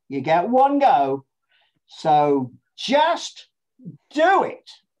rehearsal. You get one go. So just do it.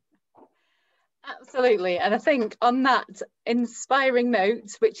 Absolutely. And I think on that inspiring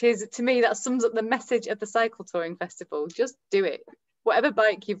note, which is, to me, that sums up the message of the Cycle Touring Festival, just do it. Whatever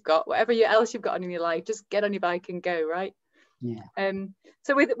bike you've got, whatever else you've got on in your life, just get on your bike and go, right? Yeah.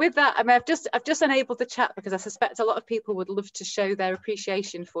 So with that, I mean, I've just enabled the chat because I suspect a lot of people would love to show their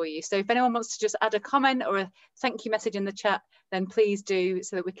appreciation for you. So if anyone wants to just add a comment or a thank you message in the chat, then please do,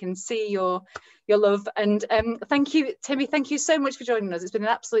 so that we can see your love. And thank you, Timmy. Thank you so much for joining us. It's been an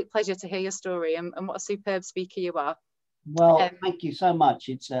absolute pleasure to hear your story, and what a superb speaker you are. Well, thank you so much.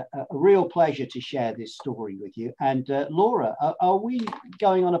 It's a real pleasure to share this story with you. And Laura, are we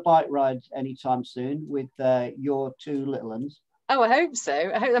going on a bike ride anytime soon with your two little ones? Oh, I hope so.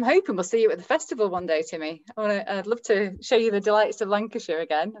 I'm hoping we'll see you at the festival one day, Timmy. I'd love to show you the delights of Lancashire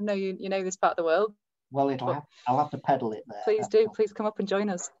again. I know you know this part of the world. Well, I'll have to pedal it there. Please do. Please come up and join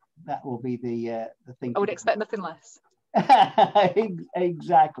us. That will be the thing. I would expect nothing less.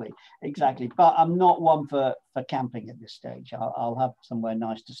 Exactly. But I'm not one for camping at this stage. I'll have somewhere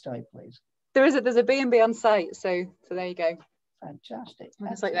nice to stay, please. There's a B&B on site, so there you go. Fantastic.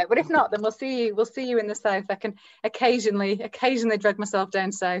 It's like that. But if not, then we'll see you in the south. I can occasionally drag myself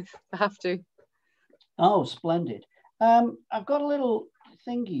down south if I have to. Oh, splendid. I've got a little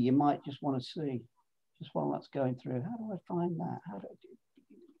thingy you might just want to see, just while that's going through. How do I find that?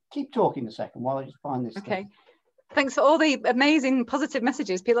 Keep talking a second while I just find this. Okay. Thing. Thanks for all the amazing positive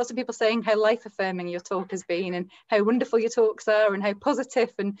messages. Lots of people saying how life affirming your talk has been and how wonderful your talks are and how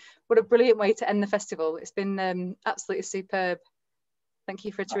positive, and what a brilliant way to end the festival. It's been absolutely superb. Thank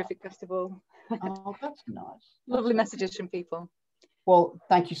you for a terrific festival. Oh, that's nice. Lovely messages from people. Well,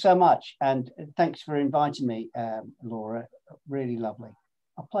 thank you so much. And thanks for inviting me, Laura. Really lovely.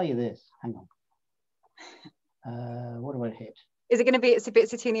 I'll play you this. Hang on. What do I hit? Is it going to be Itsy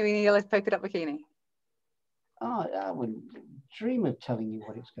Bitsy Teeny Weeny Yellow Polka Dot Bikini? Oh, I wouldn't dream of telling you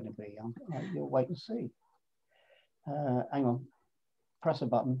what it's going to be. You'll wait and see. Hang on. Press a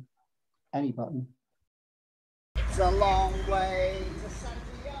button. Any button. It's a long way to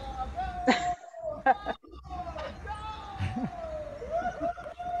Santiago.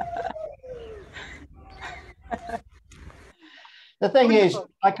 The thing is,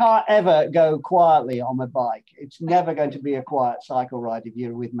 I can't ever go quietly on my bike. It's never going to be a quiet cycle ride if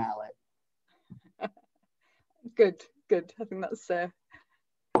you're with Mallett. Good. I think that's God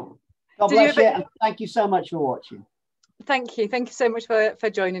bless you, and thank you so much for watching. Thank you so much for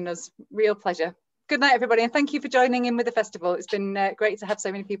joining us. Real pleasure. Good night, everybody, and thank you for joining in with the festival. It's been great to have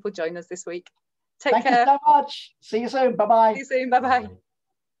so many people join us this week. Take care. Thank you so much. See you soon. Bye-bye. See you soon. Bye-bye.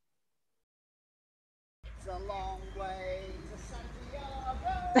 It's a long way to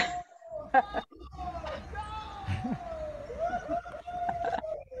Santiago.